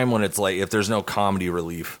true crime when it's like if there's no comedy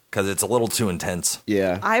relief because it's a little too intense.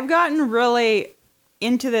 Yeah. I've gotten really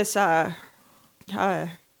into this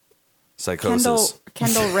Psychosis.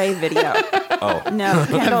 Kendall Ray video. Oh. No,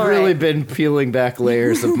 Kendall I've Ray. really been peeling back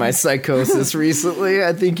layers of my psychosis recently.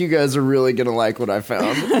 I think you guys are really going to like what I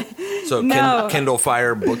found. So No. Kindle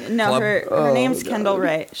Fire Book No, Club. her name's Kendall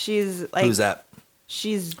Ray. She's like Who's that?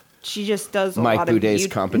 She just does a Mike lot of Boudet's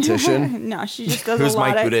competition. No, she just does Who's a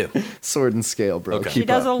lot Mike of Boudet? Sword and scale, bro. Okay. she Keep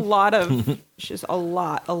does up. a lot of she's a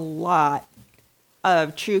lot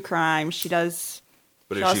of true crime. She does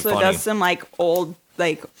But she is she also funny? does some like old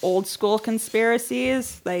school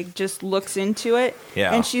conspiracies, like just looks into it.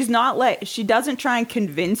 Yeah. And she's not like she doesn't try and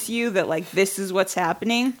convince you that like this is what's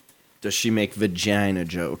happening. Does she make vagina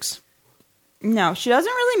jokes? No, she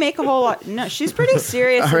doesn't really make a whole lot. No, she's pretty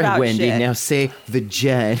serious All right, about Wendy, shit. now say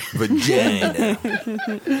vagina. Vagina.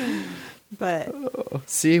 But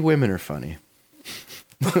See, women are funny.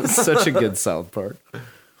 Such a good South Park.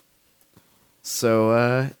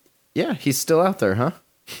 So, yeah, he's still out there, huh?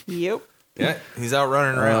 yep. Yeah, he's out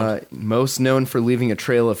running around. Most known for leaving a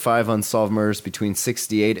trail of 5 unsolved murders between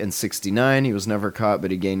 68 and 69. He was never caught,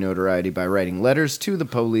 but he gained notoriety by writing letters to the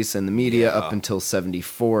police and the media up until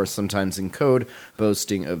 74, sometimes in code,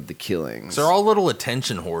 boasting of the killings. So they're all little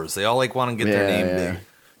attention whores. They all like want to get their name Yeah. big.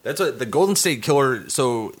 That's what the Golden State Killer.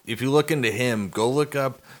 So if you look into him, go look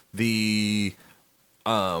up the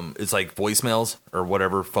it's like voicemails or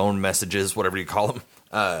whatever, phone messages, whatever you call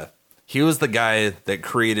them. He was the guy that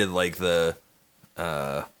created like the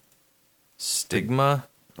stigma.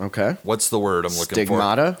 Okay. What's the word I'm looking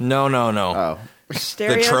Stigmata? for? No. Oh. The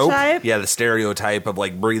Stereotype. trope, yeah, the stereotype of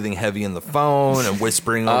like breathing heavy in the phone and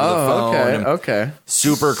whispering over the phone. okay, and okay.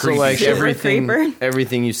 super So, creepy. like, shit. creeper.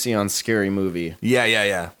 everything you see on Scary Movie.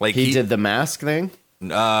 Yeah. Like He did the mask thing?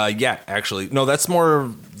 Yeah, actually, no, that's more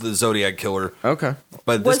of the Zodiac Killer. Okay.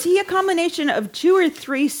 But Was this, he a combination of 2 or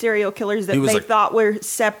 3 serial killers that He was they like- thought were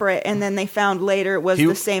separate, and then they found later it was He-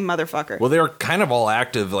 the same motherfucker? well, they were kind of all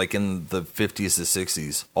active, like in the 50s to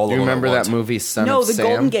 60s. All Do of you them at remember once. that movie, Son No, of the Sam?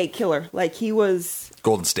 Golden Gate Killer. Like he was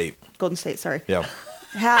Golden State. Golden State. Sorry, Yeah.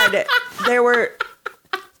 there were.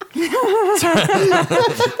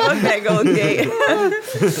 Okay, Golden Gate.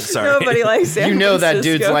 Sorry. Nobody likes San You know that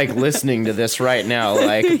Francisco. dude's like listening to this right now,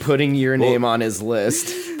 like putting your name on his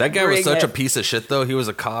list. That guy was Bring such it. a piece of shit, though. He was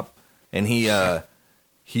a cop, and he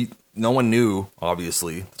no one knew,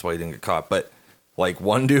 obviously. That's why he didn't get caught. But like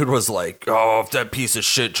one dude was like, "Oh, if that piece of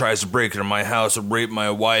shit tries to break into my house and rape my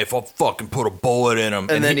wife, I'll fucking put a bullet in him."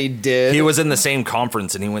 And then he did. He was in the same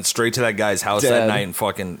conference, and he went straight to that guy's house that Dead. night and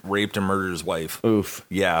fucking raped and murdered his wife. Oof.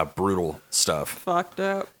 Yeah, brutal stuff. fucked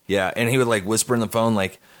up. Yeah, and he would like whisper in the phone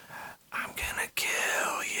like, "I'm gonna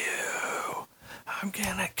kill you. I'm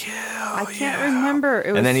gonna kill I can't remember.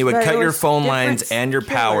 It was, And then he would but cut it your was phone different lines and your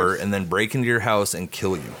power killers. and then break into your house and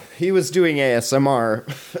kill you. He was doing ASMR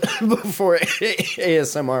before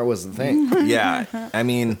ASMR was the thing. Yeah, I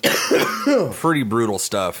mean, pretty brutal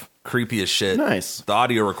stuff. Creepy as shit. Nice. The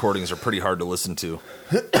audio recordings are pretty hard to listen to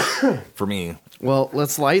for me. Well,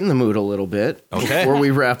 let's lighten the mood a little bit Okay. before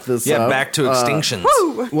we wrap this Yeah, up. back to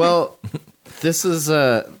extinctions. Well, this is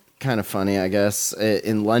kind of funny, I guess.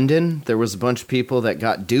 In London, there was a bunch of people that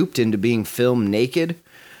got duped into being filmed naked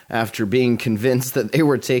after being convinced that they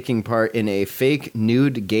were taking part in a fake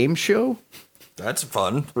nude game show. That's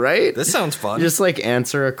fun. Right? This sounds fun. You just like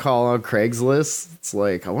answer a call on Craigslist. It's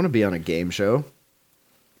like, I want to be on a game show.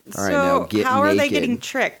 All right, now get how are they naked. getting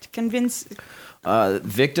tricked? Convince.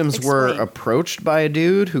 Victims were Explain. approached by a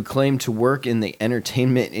dude who claimed to work in the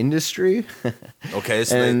entertainment industry. Okay,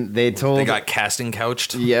 so And they told- they got casting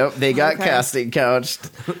couched. Yep, they got Okay. casting couched.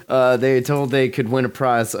 They told they could win a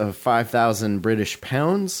prize of 5,000 British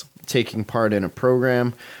pounds taking part in a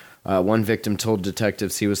program. One victim told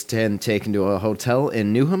detectives he was then taken to a hotel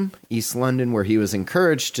in Newham, East London, where he was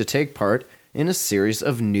encouraged to take part in a series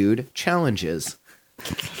of nude challenges.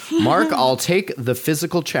 Mark, I'll take the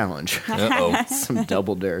physical challenge. Uh-oh. Some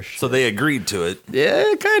double dare shit. So they agreed to it.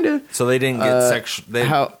 Yeah, kind of. So they didn't get sexual.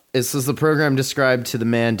 How this is the program described to the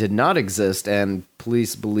man did not exist, and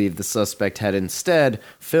police believe the suspect had instead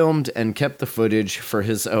filmed and kept the footage for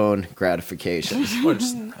his own gratification. Which,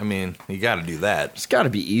 I mean, you got to do that. There's got to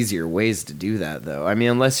be easier ways to do that, though. I mean,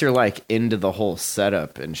 unless you're like into the whole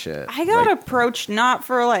setup and shit. I got Like, approached not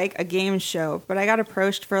for like a game show, but I got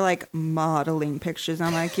approached for like modeling pictures.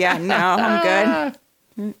 I'm like, yeah, no, I'm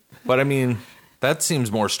good. But I mean, that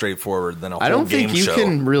seems more straightforward than a whole I don't game think you show.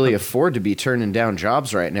 can really afford to be turning down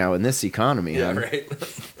jobs right now in this economy. Yeah, hon. right.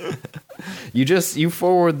 You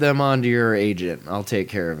forward them on to your agent. I'll take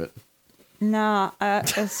care of it. No,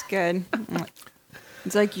 that's good.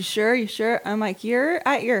 It's like, you sure? You sure? I'm like, you're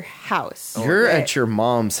at your house. You're right? at your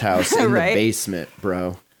mom's house in Right. the basement,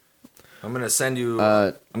 bro. I'm gonna send you.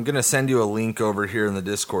 I'm gonna send you a link over here in the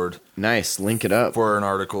Discord Nice. Link it up. for an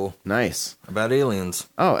article Nice. about aliens.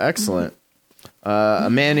 Oh, excellent. A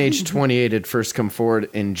man aged 28 had first come forward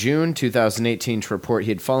in June 2018 to report he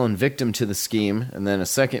had fallen victim to the scheme, and then a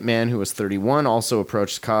second man who was 31 also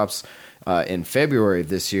approached cops in February of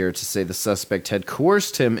this year to say the suspect had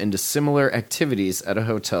coerced him into similar activities at a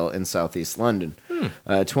hotel in southeast London.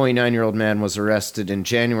 A 29-year-old man was arrested in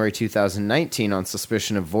January 2019 on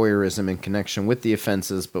suspicion of voyeurism in connection with the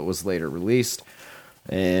offenses, but was later released.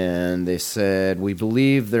 And they said, we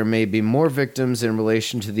believe there may be more victims in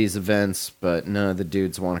relation to these events, but none of the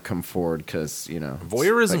dudes want to come forward because, you know, it's,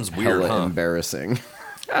 Voyeurism's weird, hella huh? embarrassing.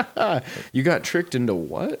 You got tricked into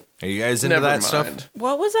what? Are you guys into Never that mind. stuff?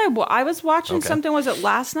 What was I was watching Okay. something. Was it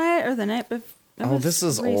last night or the night before? Oh, this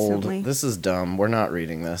is old. This is dumb. We're not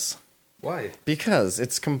reading this. Why? Because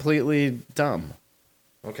it's completely dumb.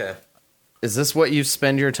 Okay. Is this what you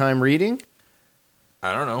spend your time reading?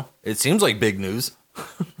 I don't know. It seems like big news.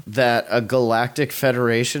 That a galactic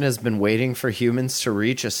federation has been waiting for humans to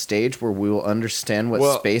reach a stage where we will understand what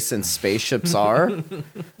Well- space and spaceships are?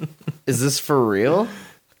 Is this for real?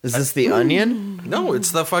 Is this the Onion? No, it's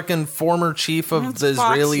the fucking former chief of It's the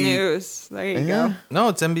Fox Israeli. News. There you Yeah. go. No,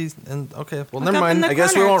 it's NBC. And okay, well, Look never up in mind. the I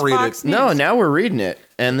guess we corner, won't it's read Fox it. News. No, now we're reading it.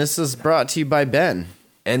 And this is brought to you by Ben.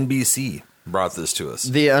 NBC brought this to us.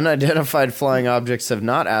 The unidentified flying objects have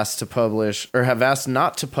not asked to publish, or have asked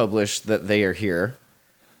not to publish that they are here.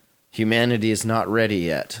 Humanity is not ready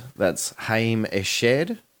yet. That's Haim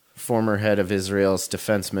Eshed, former head of Israel's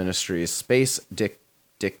Defense Ministry's Space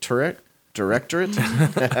Directorate.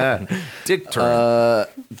 Dick turn.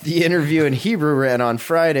 The interview in Hebrew ran on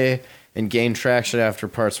Friday and gained traction after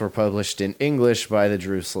parts were published in English by the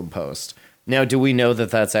Jerusalem Post. Now, do we know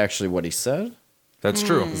that that's actually what he said? That's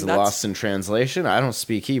true. Is it That's- lost in translation? I don't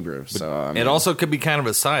speak Hebrew, so I mean, It also could be kind of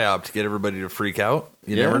a psyop to get everybody to freak out.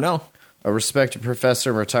 You Yeah. never know. a respected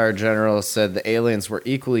professor and retired general said the aliens were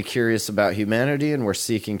equally curious about humanity and were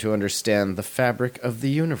seeking to understand the fabric of the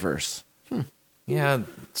universe. Yeah,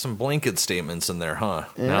 some blanket statements in there, huh?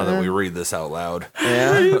 Now that we read this out loud.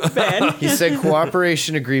 Yeah. He said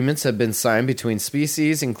cooperation agreements have been signed between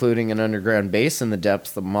species, including an underground base in the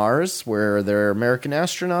depths of Mars, where there are American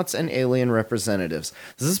astronauts and alien representatives.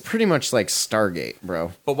 This is pretty much like Stargate,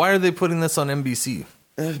 bro. But why are they putting this on NBC?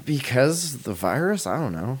 Because the virus, I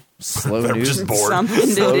don't know. Slow They're news. just bored. Something to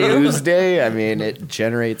Slow do. news day. I mean, it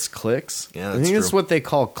generates clicks. Yeah, I that's think it's true. what they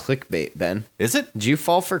call clickbait, Ben. Is it? Do you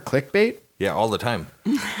fall for clickbait? Yeah, all the time.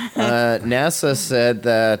 NASA said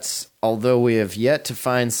that although we have yet to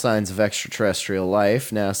find signs of extraterrestrial life,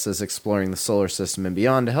 NASA is exploring the solar system and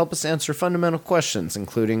beyond to help us answer fundamental questions,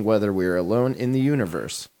 including whether we are alone in the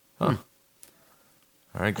universe. All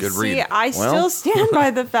right, good See, read. I Well. still stand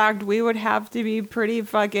by the fact we would have to be pretty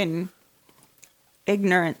fucking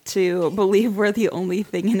ignorant to believe we're the only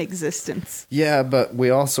thing in existence. Yeah, but we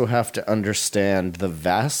also have to understand the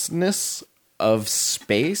vastness of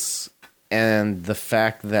space and the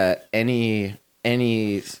fact that any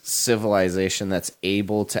civilization that's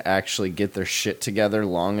able to actually get their shit together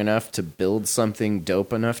long enough to build something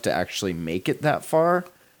dope enough to actually make it that far,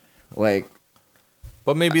 like,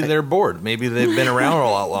 But maybe they're bored. Maybe they've been around a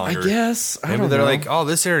lot I longer. guess I Maybe don't they're know. like, oh,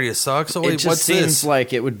 this area sucks. So it wait, just what's seems this?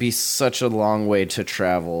 like it would be such a long way to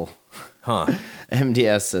travel. Huh?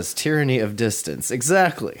 MDS says tyranny of distance.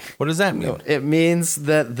 Exactly. What does that mean? It means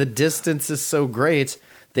that the distance is so great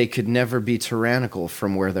they could never be tyrannical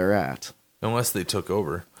from where they're at. Unless they took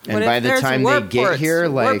over. And What by if the there's time they warp get ports, here,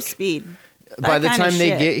 warp like speed. by the kinda time they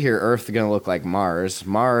shit. get here, Earth's going to look like Mars.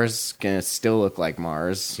 Mars going to still look like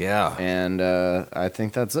Mars. Yeah. And I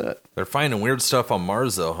think that's it. They're finding weird stuff on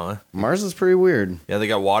Mars, though, huh? Mars is pretty weird, Yeah, they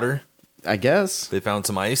got water. I guess. They found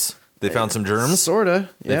some ice. They found some germs. Sorta.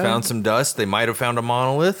 They Yeah. found some dust. They might have found a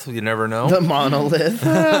monolith. You never know. The monolith.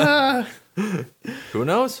 Who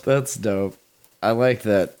knows? That's dope. I like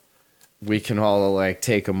that we can all like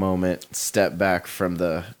take a moment, step back from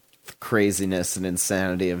the craziness and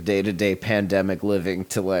insanity of day-to-day pandemic living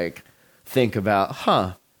to like think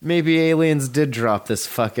about, maybe aliens did drop this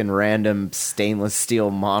fucking random stainless steel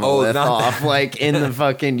monolith not off like in the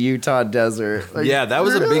fucking Utah desert. Like, Yeah, that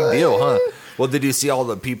was a big deal, huh? Well, did you see all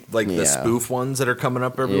the people, like Yeah. the spoof ones that are coming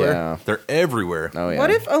up everywhere? Yeah. They're everywhere. Oh yeah.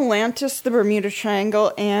 What if Atlantis, the Bermuda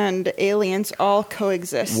Triangle, and aliens all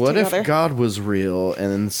coexist What together? if God was real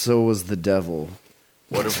and so was the devil?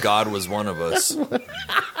 What if God was one of us?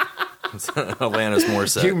 Alanis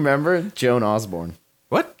Morissette. Do you remember Joan Osborne?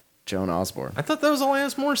 What? Joan Osborne. I thought that was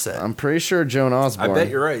Alanis Morissette. I'm pretty sure Joan Osborne. I bet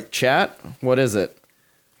you're right. Chat, what is it?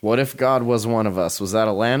 What if God was one of us? Was that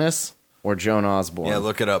Alanis or Joan Osborne? Yeah,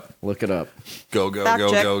 look it up. Look it up. Go, go, Fact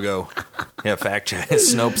go, check. go, go. Yeah, fact check.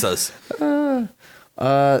 Snopes us.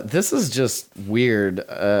 This is just weird.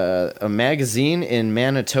 A magazine in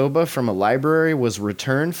Manitoba from a library was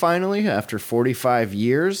returned finally after 45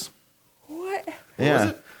 years. What?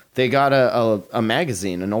 Yeah. They got a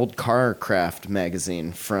magazine, an old car craft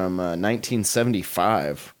magazine from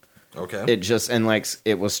 1975. Okay. It just, and like,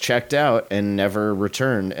 it was checked out and never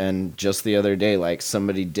returned. And just the other day, like,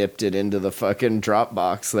 somebody dipped it into the fucking drop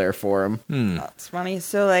box there for him. That's funny.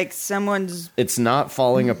 So, like, someone's... It's not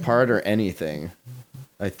falling apart or anything.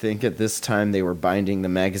 I think at this time they were binding the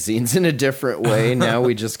magazines in a different way. Now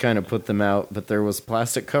we just kind of put them out, but there was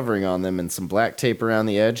plastic covering on them and some black tape around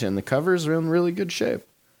the edge, and the covers are in really good shape.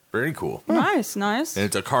 Very cool. Nice, nice. And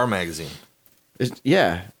it's a car magazine.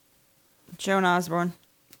 Yeah, Joan Osborne.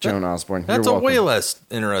 Joan Osborne. That's you're a way welcome. less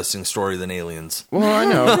interesting story than aliens. Well, I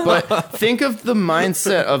know, but think of the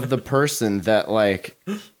mindset of the person that, like,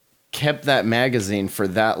 kept that magazine for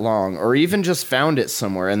that long, or even just found it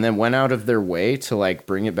somewhere and then went out of their way to, like,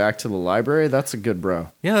 bring it back to the library. That's a good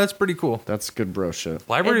bro. Yeah, that's pretty cool. That's good bro shit.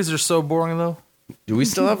 Libraries are so boring, though. Do we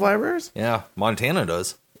still have libraries? Yeah, Montana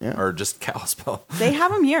does. Yeah. Or just Kalispell. They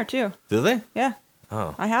have them here, too. Do they? Yeah.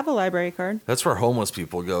 Oh. I have a library card. That's where homeless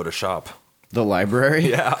people go to shop. The library?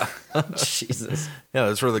 Yeah. Jesus. Yeah,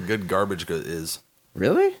 that's where the good garbage is.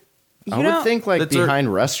 Really? I would know- think, like, That's our-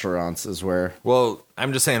 behind restaurants is where... Well,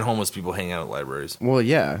 I'm just saying homeless people hang out at libraries. Well,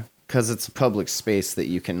 yeah, because it's a public space that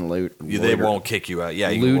you can loot. They won't kick you out. Yeah,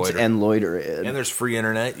 you can loot loiter. and loiter in. And there's free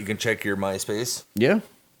internet. You can check your MySpace. Yeah.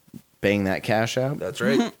 Bang that cash out. That's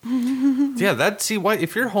right. Yeah,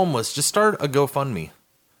 if you're homeless, just start a GoFundMe.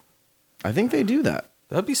 I think they do that.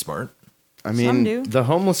 That'd be smart. I Some mean, do. the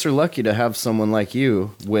homeless are lucky to have someone like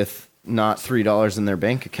you with not $3 in their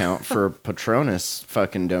bank account for a Patronus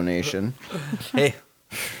fucking donation. Hey.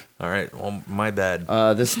 All right. Well, my bad.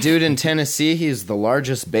 This dude in Tennessee, he's the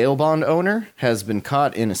largest bail bond owner, has been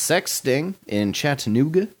caught in a sex sting in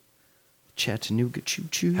Chattanooga. Chattanooga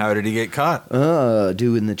choo-choo. How did he get caught?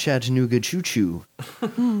 Doing the Chattanooga choo-choo.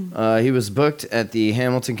 He was booked at the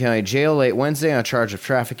Hamilton County Jail late Wednesday on a charge of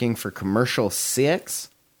trafficking for commercial sex,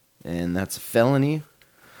 and that's a felony.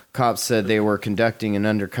 Cops said they were conducting an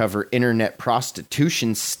undercover internet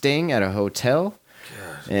prostitution sting at a hotel,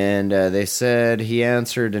 and they said he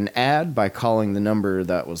answered an ad by calling the number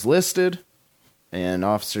that was listed. An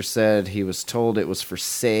officer said he was told it was for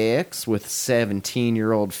sex with a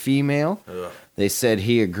 17-year-old female. Ugh. They said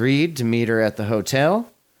he agreed to meet her at the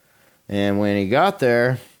hotel. And when he got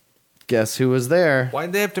there, guess who was there?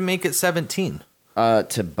 Why'd they have to make it 17?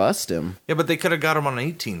 To bust him. Yeah, but they could have got him on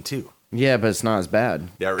 18, too. Yeah, but it's not as bad.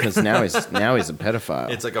 Yeah, right. Because now he's a pedophile.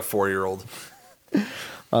 It's like a 4-year-old.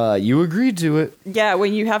 You agreed to it. Yeah,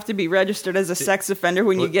 when you have to be registered as a sex offender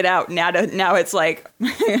when you get out. Now it's like...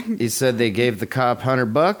 He said they gave the cop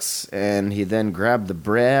 $100, and he then grabbed the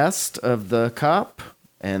breast of the cop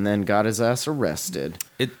and then got his ass arrested.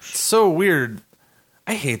 It's so weird.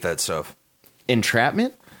 I hate that stuff.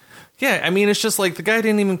 Entrapment? Yeah, I mean, it's just like the guy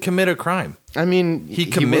didn't even commit a crime. I mean, He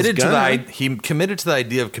was committed gonna. he committed to the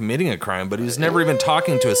idea of committing a crime, but he was never even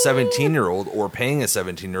talking to a 17-year-old or paying a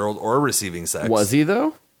 17-year-old or receiving sex. Was he,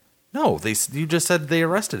 though? No, you just said they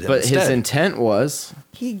arrested him. But his instead. intent was...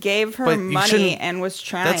 He gave her But you money shouldn't- and was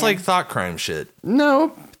trying. That's like thought crime shit.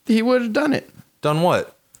 No, he would have done it. Done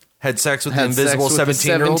what? Had sex with the Had sex invisible with the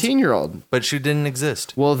 17-year-old? 17-year-old. But she didn't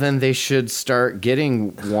exist. Well, then they should start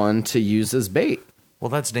getting one to use as bait. Well,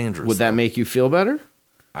 that's dangerous. Would that make you feel better?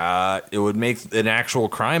 It would make an actual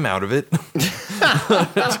crime out of it.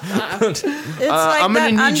 It's like I'm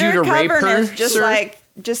gonna that need you to rape her, undercoverness, sir.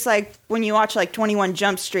 just like when you watch like 21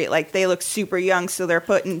 Jump Street, like they look super young, so they're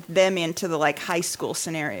putting them into the like high school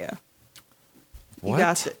scenario. You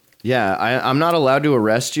got it. Yeah, I'm not allowed to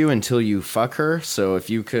arrest you until you fuck her. So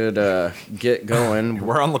if you could get going,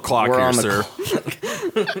 We're on the clock We're here, on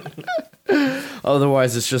the sir.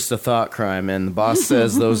 otherwise it's just a thought crime, and the boss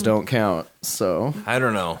says those don't count. So I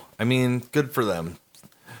don't know. I mean, good for them.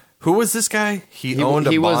 Who was this guy? He owned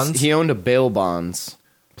a bonds? he owned a bail bonds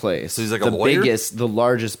place. So he's like the a lawyer? the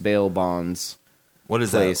largest bail bonds What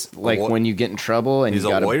is place. that? Like when you get in trouble and He's you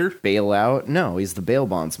a got lawyer? to bail out. No, he's the bail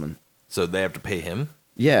bondsman. So they have to pay him?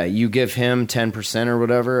 Yeah, you give him 10% or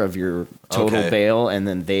whatever of your total Okay. bail, and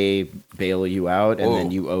then they bail you out, and then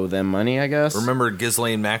Whoa. you owe them money, I guess. Remember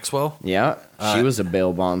Ghislaine Maxwell? Yeah, she was a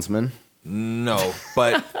bail bondsman. No,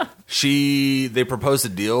 but they proposed a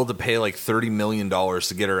deal to pay like $30 million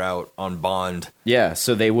to get her out on bond Yeah,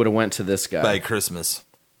 so they would have went to this guy. by Christmas.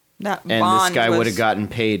 That and this bond guy would was- have gotten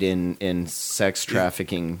paid in sex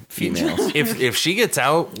trafficking females. If she gets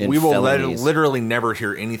out, In we will felonies. literally never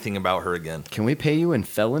hear anything about her again. Can we pay you in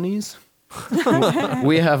felonies?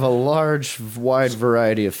 We have a large, wide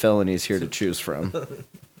variety of felonies here to choose from.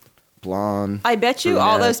 Blonde. I bet you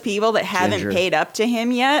all brunette, those people that haven't ginger. paid up to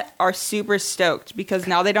him yet are super stoked because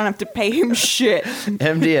now they don't have to pay him shit.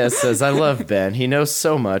 MDS says, I love Ben. He knows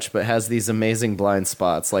so much, but has these amazing blind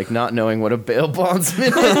spots, like not knowing what a bail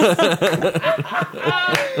bondsman is.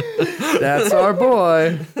 That's our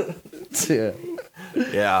boy.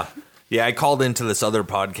 Yeah. Yeah, I called into this other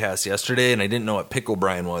podcast yesterday and I didn't know what Pickle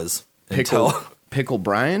Brine was. Pickle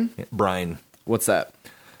Brian? Brine. What's that?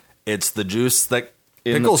 It's the juice that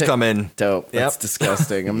In the pickles come in. Dope. That's Yep.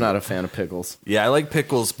 disgusting. I'm not a fan of pickles. Yeah, I like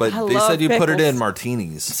pickles, but I they love said you put it pickles. in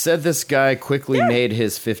martinis. Said this guy quickly made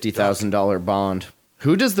his $50,000 bond.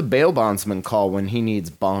 Who does the bail bondsman call when he needs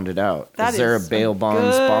bonded out? That Is there a is a bail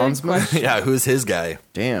bonds good bondsman? Yeah, who's his guy?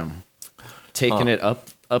 Damn. Taking it up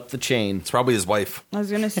the chain. It's probably his wife. I was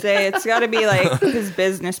going to say, it's got to be like his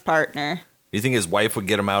business partner. You think his wife would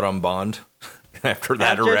get him out on bond after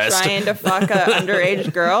that After arrest? trying to fuck a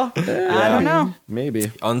underage girl. I don't know.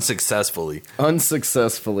 Maybe. Unsuccessfully.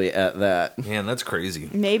 Unsuccessfully at that. Man, that's crazy.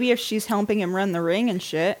 Maybe if she's helping him run the ring and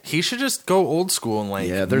shit. He should just go old school and like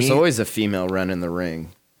Yeah, there's meet- always a female running the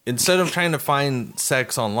ring. instead of trying to find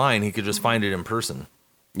sex online, he could just find it in person.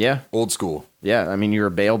 Yeah. Old school. Yeah, I mean, you're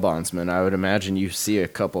a bail bondsman. I would imagine you see a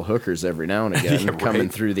couple hookers every now and again Yeah, coming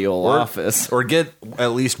right. through the old office. Or get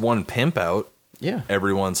at least one pimp out Yeah.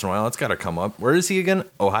 every once in a while. That's got to come up. Where is he again?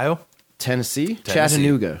 Ohio? Tennessee?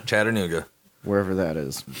 Tennessee. Chattanooga. Wherever that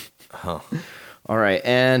is. Huh. All right,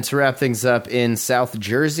 and to wrap things up, in South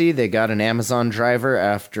Jersey, they got an Amazon driver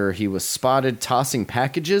after he was spotted tossing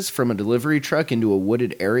packages from a delivery truck into a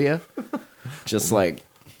wooded area. Just like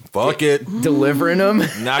Fuck it. delivering them.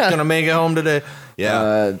 Not going to make it home today.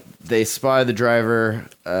 Yeah. They spotted the driver.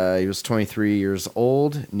 He was 23 years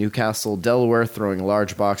old, Newcastle, Delaware, throwing a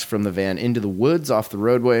large box from the van into the woods off the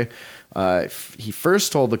roadway. He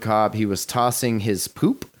first told the cop he was tossing his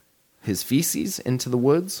poop, his feces, into the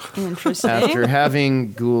woods. Interesting. After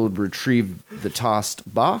having Gould retrieve the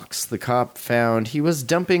tossed box, the cop found he was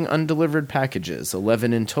dumping undelivered packages,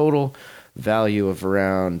 11 in total, value of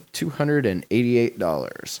around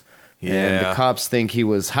 $288. And Yeah. the cops think he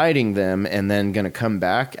was hiding them and then going to come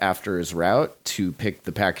back after his route to pick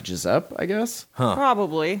the packages up, I guess.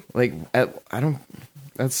 Probably. Like,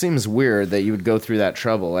 that seems weird that you would go through that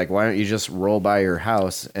trouble. Like, why don't you just roll by your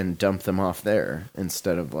house and dump them off there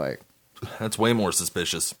instead of, like, That's way more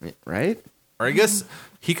suspicious. right? Or I guess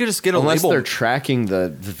he could just get a Unless label. they're tracking the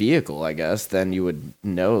vehicle, I guess, then you would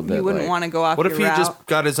know that. You wouldn't like, want to go off What your if he route. just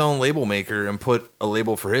got his own label maker and put a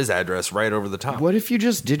label for his address right over the top? What if you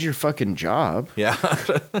just did your fucking job? Yeah.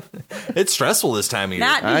 It's stressful this time of year.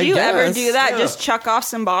 Matt, did I you ever guess, do that? yeah. Just chuck off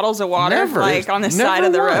some bottles of water, Never. like on the Never side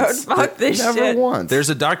of the once. road. Fuck this Never shit. once. There's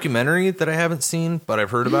a documentary that I haven't seen, but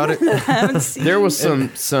I've heard about it. I haven't seen. There was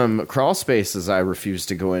some crawl spaces I refused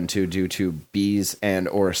to go into due to bees and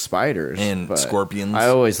or spiders And but scorpions. I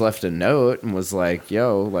always left a note and was like,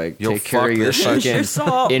 "Yo, like Yo, take care fuck of your this shit." fucking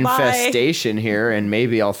Salt, bye. infestation here, and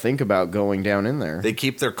maybe I'll think about going down in there." They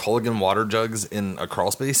keep their Culligan water jugs in a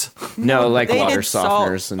crawl space. No, like They water did salt.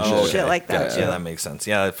 softeners and Oh, shit. shit like that, Gotcha. too. Yeah, that makes sense.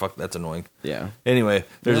 Yeah, fuck, that's annoying. Yeah. Anyway,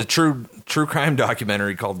 there's a true crime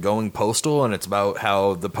documentary called Going Postal, and it's about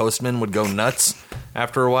how the postman would go nuts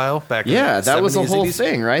after a while. Back in Yeah, the that was a 70s, whole 80s.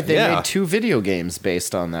 thing, right? They Yeah. made 2 video games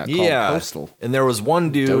based on that Yeah, called Postal. and there was one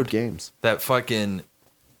Dope dude games. that fucking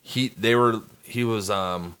he was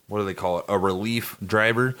what do they call it, a relief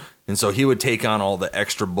driver, and so he would take on all the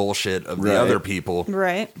extra bullshit of the Right. other people.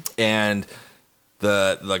 Right. And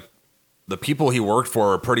the people he worked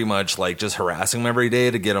for are pretty much like just harassing him every day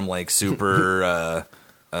to get him like super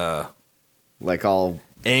Like all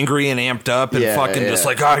angry and amped up and fucking just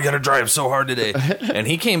like, oh, I gotta drive so hard today. And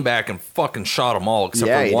he came back and fucking shot them all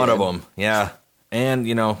except for one of them. Yeah. And,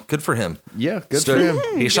 you know, good for him. Yeah, good for him.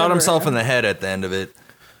 He shot himself in the head at the end of it.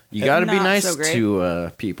 You got to be Not nice so great.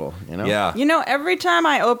 to people, you know? Yeah. You know, every time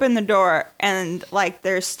I open the door and like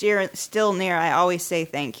they're still near, I always say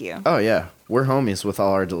thank you. Oh, yeah. We're homies with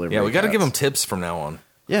all our delivery. Yeah, we got to cats. give him tips from now on.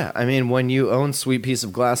 Yeah, I mean, when you own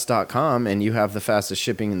sweetpieceofglass.com and you have the fastest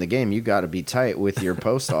shipping in the game, you got to be tight with your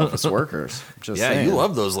post office workers. Just Yeah, saying. you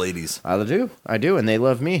love those ladies. I do, and they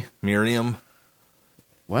love me. Miriam.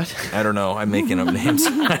 What? I don't know. I'm making up names.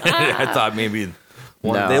 I thought maybe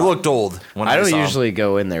No. they looked old when I I don't saw 'em. usually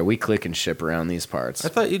go in there. We click and ship around these parts. I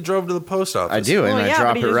thought you drove to the post office. I do, and Well, I yeah,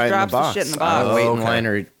 drop but he it just right in the drops the box. shit in the I don't box. wait Oh, in okay. line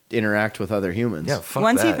or interact with other humans. Yeah, fuck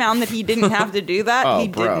Once he that. found that he didn't have to do that, Oh, he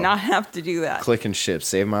bro. did not have to do that. Click and ship,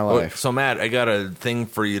 save my Oh, life. so Matt, I got a thing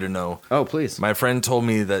for you to know. Oh, please. My friend told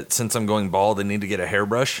me that since I'm going bald, I need to get a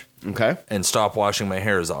hairbrush Okay. and stop washing my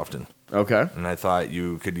hair as often. Okay. And I thought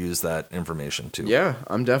you could use that information too. Yeah,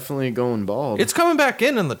 I'm definitely going bald. It's coming back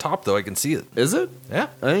in the top though. I can see it. Is it? Yeah.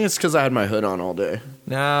 I think it's because I had my hood on all day.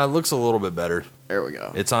 Nah, it looks a little bit better. There we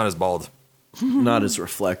go. It's not as bald. Not as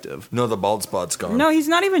reflective. No, the bald spot's gone. No, he's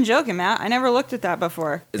not even joking, Matt. I never looked at that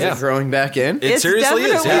before. Is Yeah. it growing back in? It seriously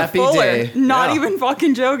is. definitely Yeah. Happy fuller. day. Not Yeah. even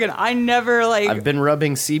fucking joking. I never like. I've been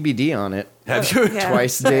rubbing CBD on it Have you? Yeah.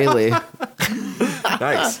 twice daily.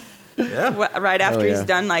 Nice. Yeah. Right after Oh, yeah. he's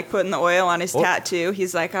done like putting the oil on his tattoo,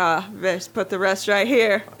 he's like, just put the rest right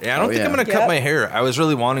here. Yeah, I don't Oh, think yeah. I'm going to cut Yep. my hair. I was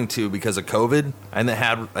really wanting to because of COVID. I haven't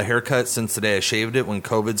had a haircut since the day I shaved it when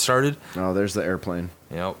COVID started. Oh, there's the airplane.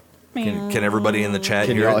 Yep. Can everybody in the chat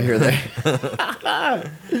Can hear you all it? hear that?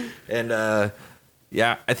 And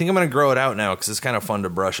yeah, I think I'm going to grow it out now because it's kind of fun to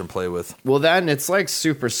brush and play with. Well, then it's like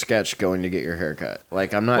super sketch going to get your hair cut.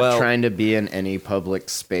 Like, I'm not Well- trying to be in any public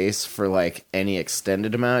space for like any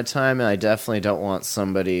extended amount of time, and I definitely don't want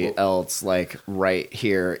somebody else like right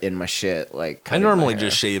here in my shit. Like, I cutting my normally hair.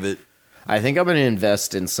 just shave it. I think I'm going to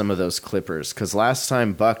invest in some of those clippers because last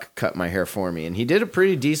time Buck cut my hair for me, and he did a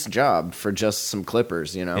pretty decent job for just some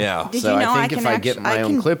clippers, you know? Yeah. Did so you know I think I if can I get actu- my I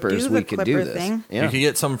own can clippers, do we the could do clipper this. thing? Yeah. You could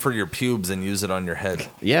get some for your pubes and use it on your head.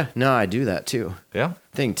 Yeah, no, I do that too. Yeah.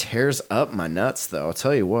 Thing tears up my nuts, though. I'll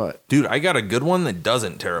tell you what. Dude, I got a good one that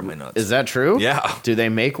doesn't tear up my nuts. Is that true? Yeah. Do they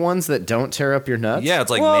make ones that don't tear up your nuts? Yeah,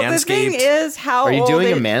 it's like well, Manscaped. the thing is, how Are you old doing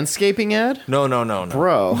a it- manscaping ad? No.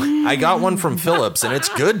 Bro, I got one from Philips and it's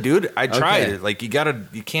good, dude. I tried Okay. it. Like you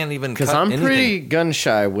can't even because cut I'm anything. pretty gun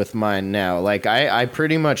shy with mine now. Like, I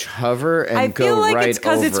pretty much hover and I go feel like right it's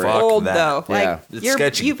because over it's it. Fuck old, that. though. Yeah. Like It's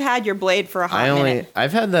sketchy. you've had your blade for a hot minute.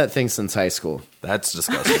 I've had that thing since high school. That's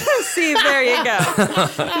disgusting. See, there you go.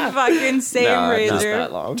 Fucking same No, not razor.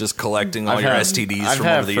 that long. Just collecting all I've your had- STDs I've from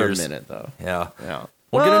had over the for years. a minute though. Yeah. Yeah.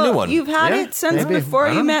 We'll get a new one. You've had Yeah, it since maybe. before I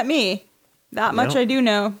you don't met me. That much I do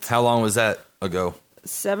know. How long was that ago?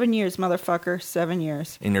 7 years, motherfucker. 7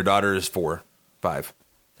 years. And your daughter is 4, 5.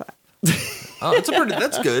 Oh,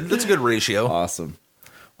 that's good. That's a good ratio. Awesome.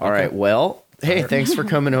 All right. Well, hey, thanks for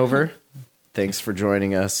coming over. Thanks for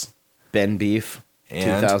joining us, Ben Beef,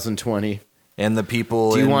 And- 2020. And the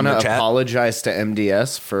people Do you in want the to chat. apologize to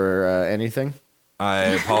MDS for anything? I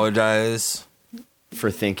apologize.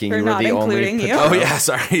 For thinking For you were not the only. including you. Oh yeah,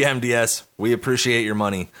 sorry, MDS. We appreciate your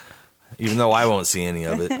money, even though I won't see any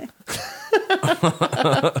of it.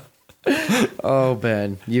 Oh,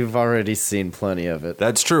 Ben, you've already seen plenty of it.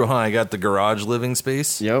 That's true, huh? I got the garage living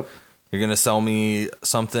space. Yep. You're gonna sell me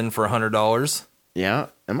something for $100? Yeah.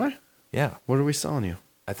 Am I? Yeah, What are we selling you?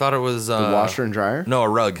 I thought it was The washer and dryer? No, a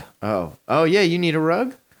rug. Oh. Oh, yeah. You need a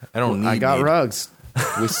rug? I don't need. I got need. rugs.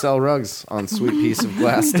 We sell rugs on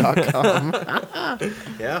sweetpieceofglass.com.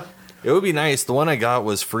 Yeah, it would be nice. The one I got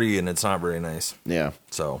was free, and it's not very nice. Yeah.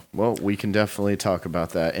 So, Well, we can definitely talk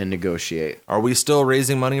about that and negotiate. are we still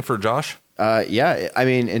raising money for Josh? Yeah, I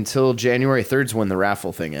mean, until January 3rd is when the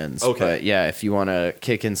raffle thing ends. Okay. But yeah, if you want to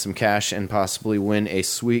kick in some cash and possibly win a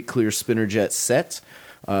sweet clear spinner jet set,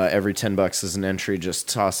 every $10 is an entry. Just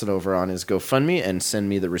toss it over on his GoFundMe and send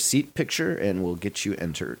me the receipt picture, and we'll get you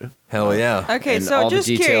entered. Hell yeah! Okay, And so all the just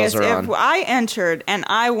details curious, are if on. I entered and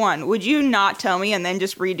I won, would you not tell me and then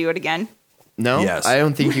just redo it again? No, Yes. I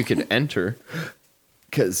don't think you could enter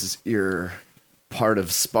because you're part of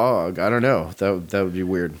SPOG. I don't know. That would be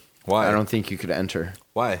weird. Why? I don't think you could enter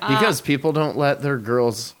Why? because people don't let their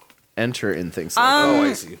girls enter in things like Oh,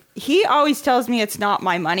 I see. He always tells me it's not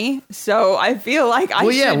my money, so I feel like I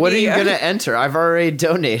Well, yeah. should What are be, you gonna enter? I've already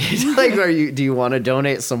donated. Like, do you want to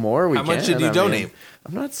donate some more? We How much can. did you I mean, donate?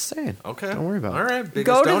 I'm not saying. Okay. Don't worry about All it. right. Biggest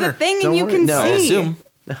go to donor. the thing Don't and you worry- can no. I see. assume.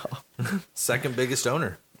 Second biggest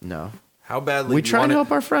donor. No. How badly We do you try and wanna-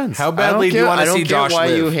 help our friends. How badly do you want to see Josh I don't get why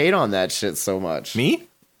live? you hate on that shit so much. Me?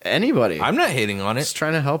 Anybody. I'm not hating on it. just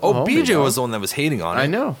trying to help. Oh, a homie, BJ dog. was the one that was hating on it. I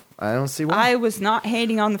know. I don't see why. I was not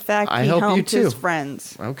hating on the fact I he help you helped his too.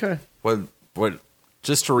 friends. Okay. What?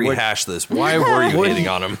 Just to rehash this, why were you hating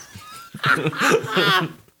on him?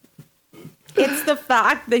 It's the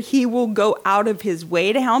fact that he will go out of his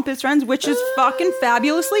way to help his friends, which is fucking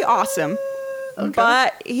fabulously awesome.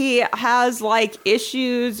 But he has like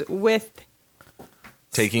issues with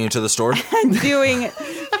Taking you to the store? doing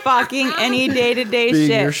fucking any day-to-day Being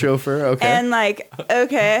shit. your chauffeur. Okay. And like,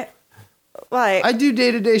 okay, like I do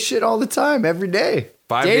day-to-day shit all the time, every day.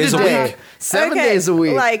 5 Day days to a day. week. 7 okay, days a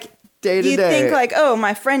week. Like, Day to you day. think like, oh,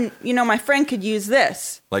 my friend could use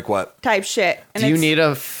this Like what? type shit. And Do you it's- need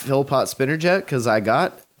a Philpot spinner jet? Because I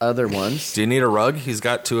got other ones. Do you need a rug? He's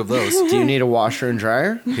got 2 of those. Do you need a washer and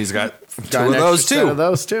dryer? He's got 2 Got of an those extra set of too.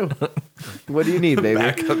 those too. What do you need, baby?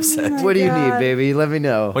 Backup set. What do you need, God. baby? Let me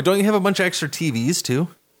know. Wait, don't you have a bunch of extra TVs too?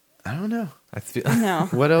 I don't know. I feel No,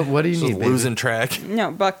 What else, what do you just need, baby? losing track.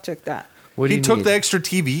 no, Buck took that. What do He you took need? the extra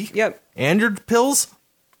TV. Yep, And your pills.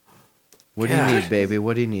 What do you God. need, baby?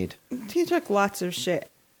 What do you need? he took lots of shit.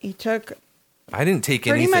 He took I didn't take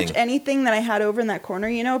pretty anything. much anything that I had over in that corner.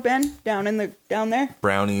 You know, Ben, down there.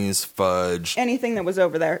 Brownies, fudge. Anything that was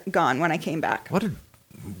over there, gone when I came back. What a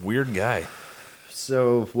weird guy.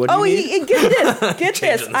 So what do Oh, you need? get this, get this.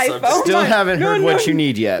 Changing the I subject. found Still my- haven't no, heard no, what you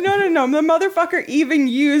need yet. No. The motherfucker even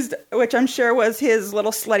used, which I'm sure was his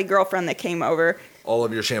little slutty girlfriend that came over. All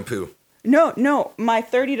of your shampoo. No, my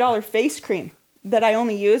 $30 face cream that I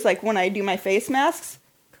only use like when I do my face masks,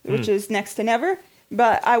 which is next to never.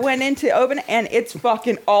 But I went in to open it and it's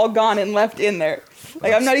fucking all gone and left in there.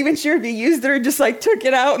 Like I'm not even sure if he used it or just like took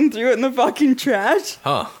it out and threw it in the fucking trash.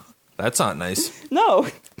 Huh. That's not nice. No,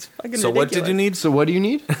 it's fucking So what did you need? So what do you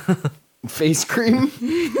need? Face cream?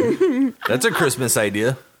 That's a Christmas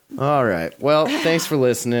idea. All right. Well, thanks for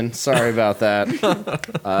listening. Sorry about that.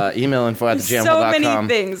 Email info at So thejamhole.com. many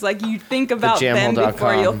things. Like you think about them thejamhole.com.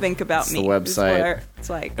 before you'll think about It's me. the is website. where It's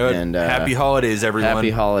like And, Happy holidays, everyone. Happy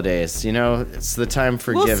holidays. You know, it's the time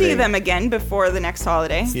for we'll giving. see them again before the next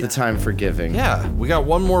holiday. It's the time for giving. Yeah, we got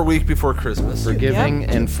one more week before Christmas. Forgiving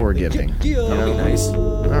and forgiving. That'd be nice.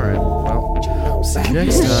 All right. Well, see you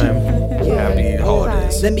next time. Happy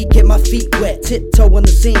holidays. Let me get my feet wet, tiptoe on the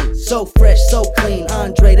scene. So fresh, so clean,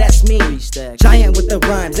 Andre, that's me. Giant with the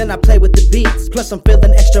rhymes, and I play with the beats. Plus I'm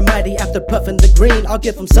feeling extra mighty after puffing the green. I'll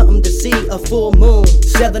give them something to see, a full moon.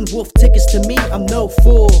 Selling wolf tickets to me, I'm no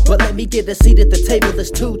fool. But let me get a seat at the table,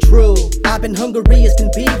 it's too true. I've been hungry as can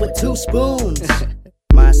be with 2 spoons.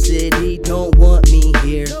 My city don't want me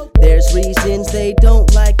here. There's reasons they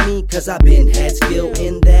don't like me, cause I've been had skill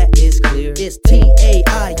and that is clear. It's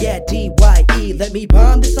T-A-I, yeah, D-Y-E. Let me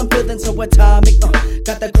bomb this, I'm feeling so atomic.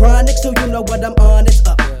 Got the chronic, so you know what I'm on. It's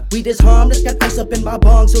up. Weed is harmless, got ice up in my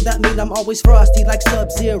bong, so that mean I'm always frosty like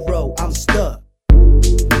Sub-Zero. I'm stuck.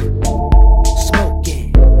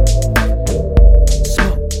 Smoking.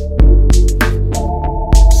 Smoke.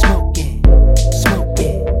 Smoking.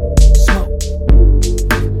 Smoking. Smoke.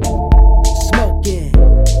 Smoking.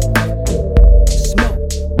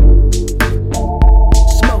 Smoke.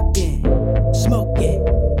 Smoking.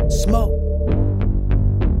 Smoking. Smoke.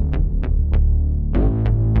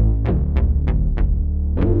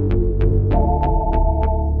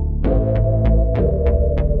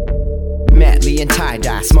 Matley and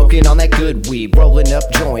tie-dye, smoking on that good weed, rolling up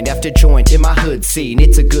joint after joint in my hood scene.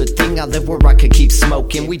 It's a good thing I live where I could keep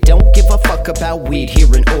smoking. We don't give a fuck about weed here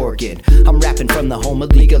in Oregon. I'm rapping from the home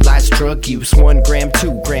of legalized drug use. 1 gram,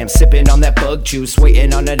 2 grams, sipping on that bug juice,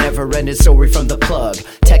 waiting on a never-ending story from the plug.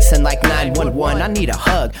 Texting like 911, I need a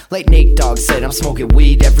hug. Like Nate Dogg said, I'm smoking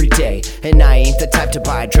weed every day, and I ain't the type to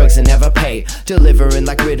buy drugs and never pay. Delivering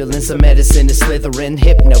like Ritalin, some medicine is slithering.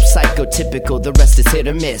 Hypno, psychotypical, the rest is hit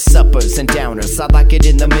or miss. Uppers and downers, I like it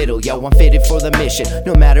in the middle, yo, I'm fitted for the mission.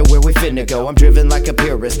 No matter where we finna go, I'm driven like a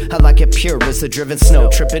purist. I like it pure as the driven snow,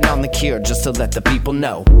 tripping on the cure just to let the people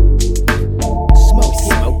know. Smoke.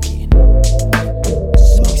 Smoking.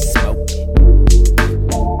 Smoke. Smoking.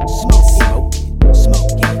 Smoke.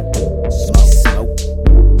 Smoking. Smoke. Smoke.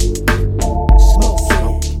 Smoke.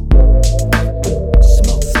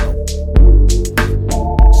 Smoke.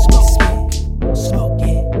 Smoke.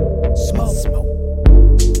 Smoking. Smoke.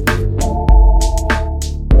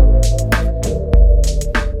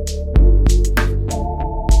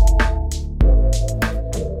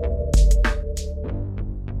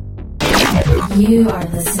 You are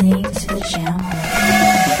listening to the Jam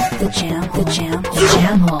Hole. The Jam Hole. The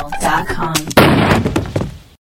Jam Hole.com.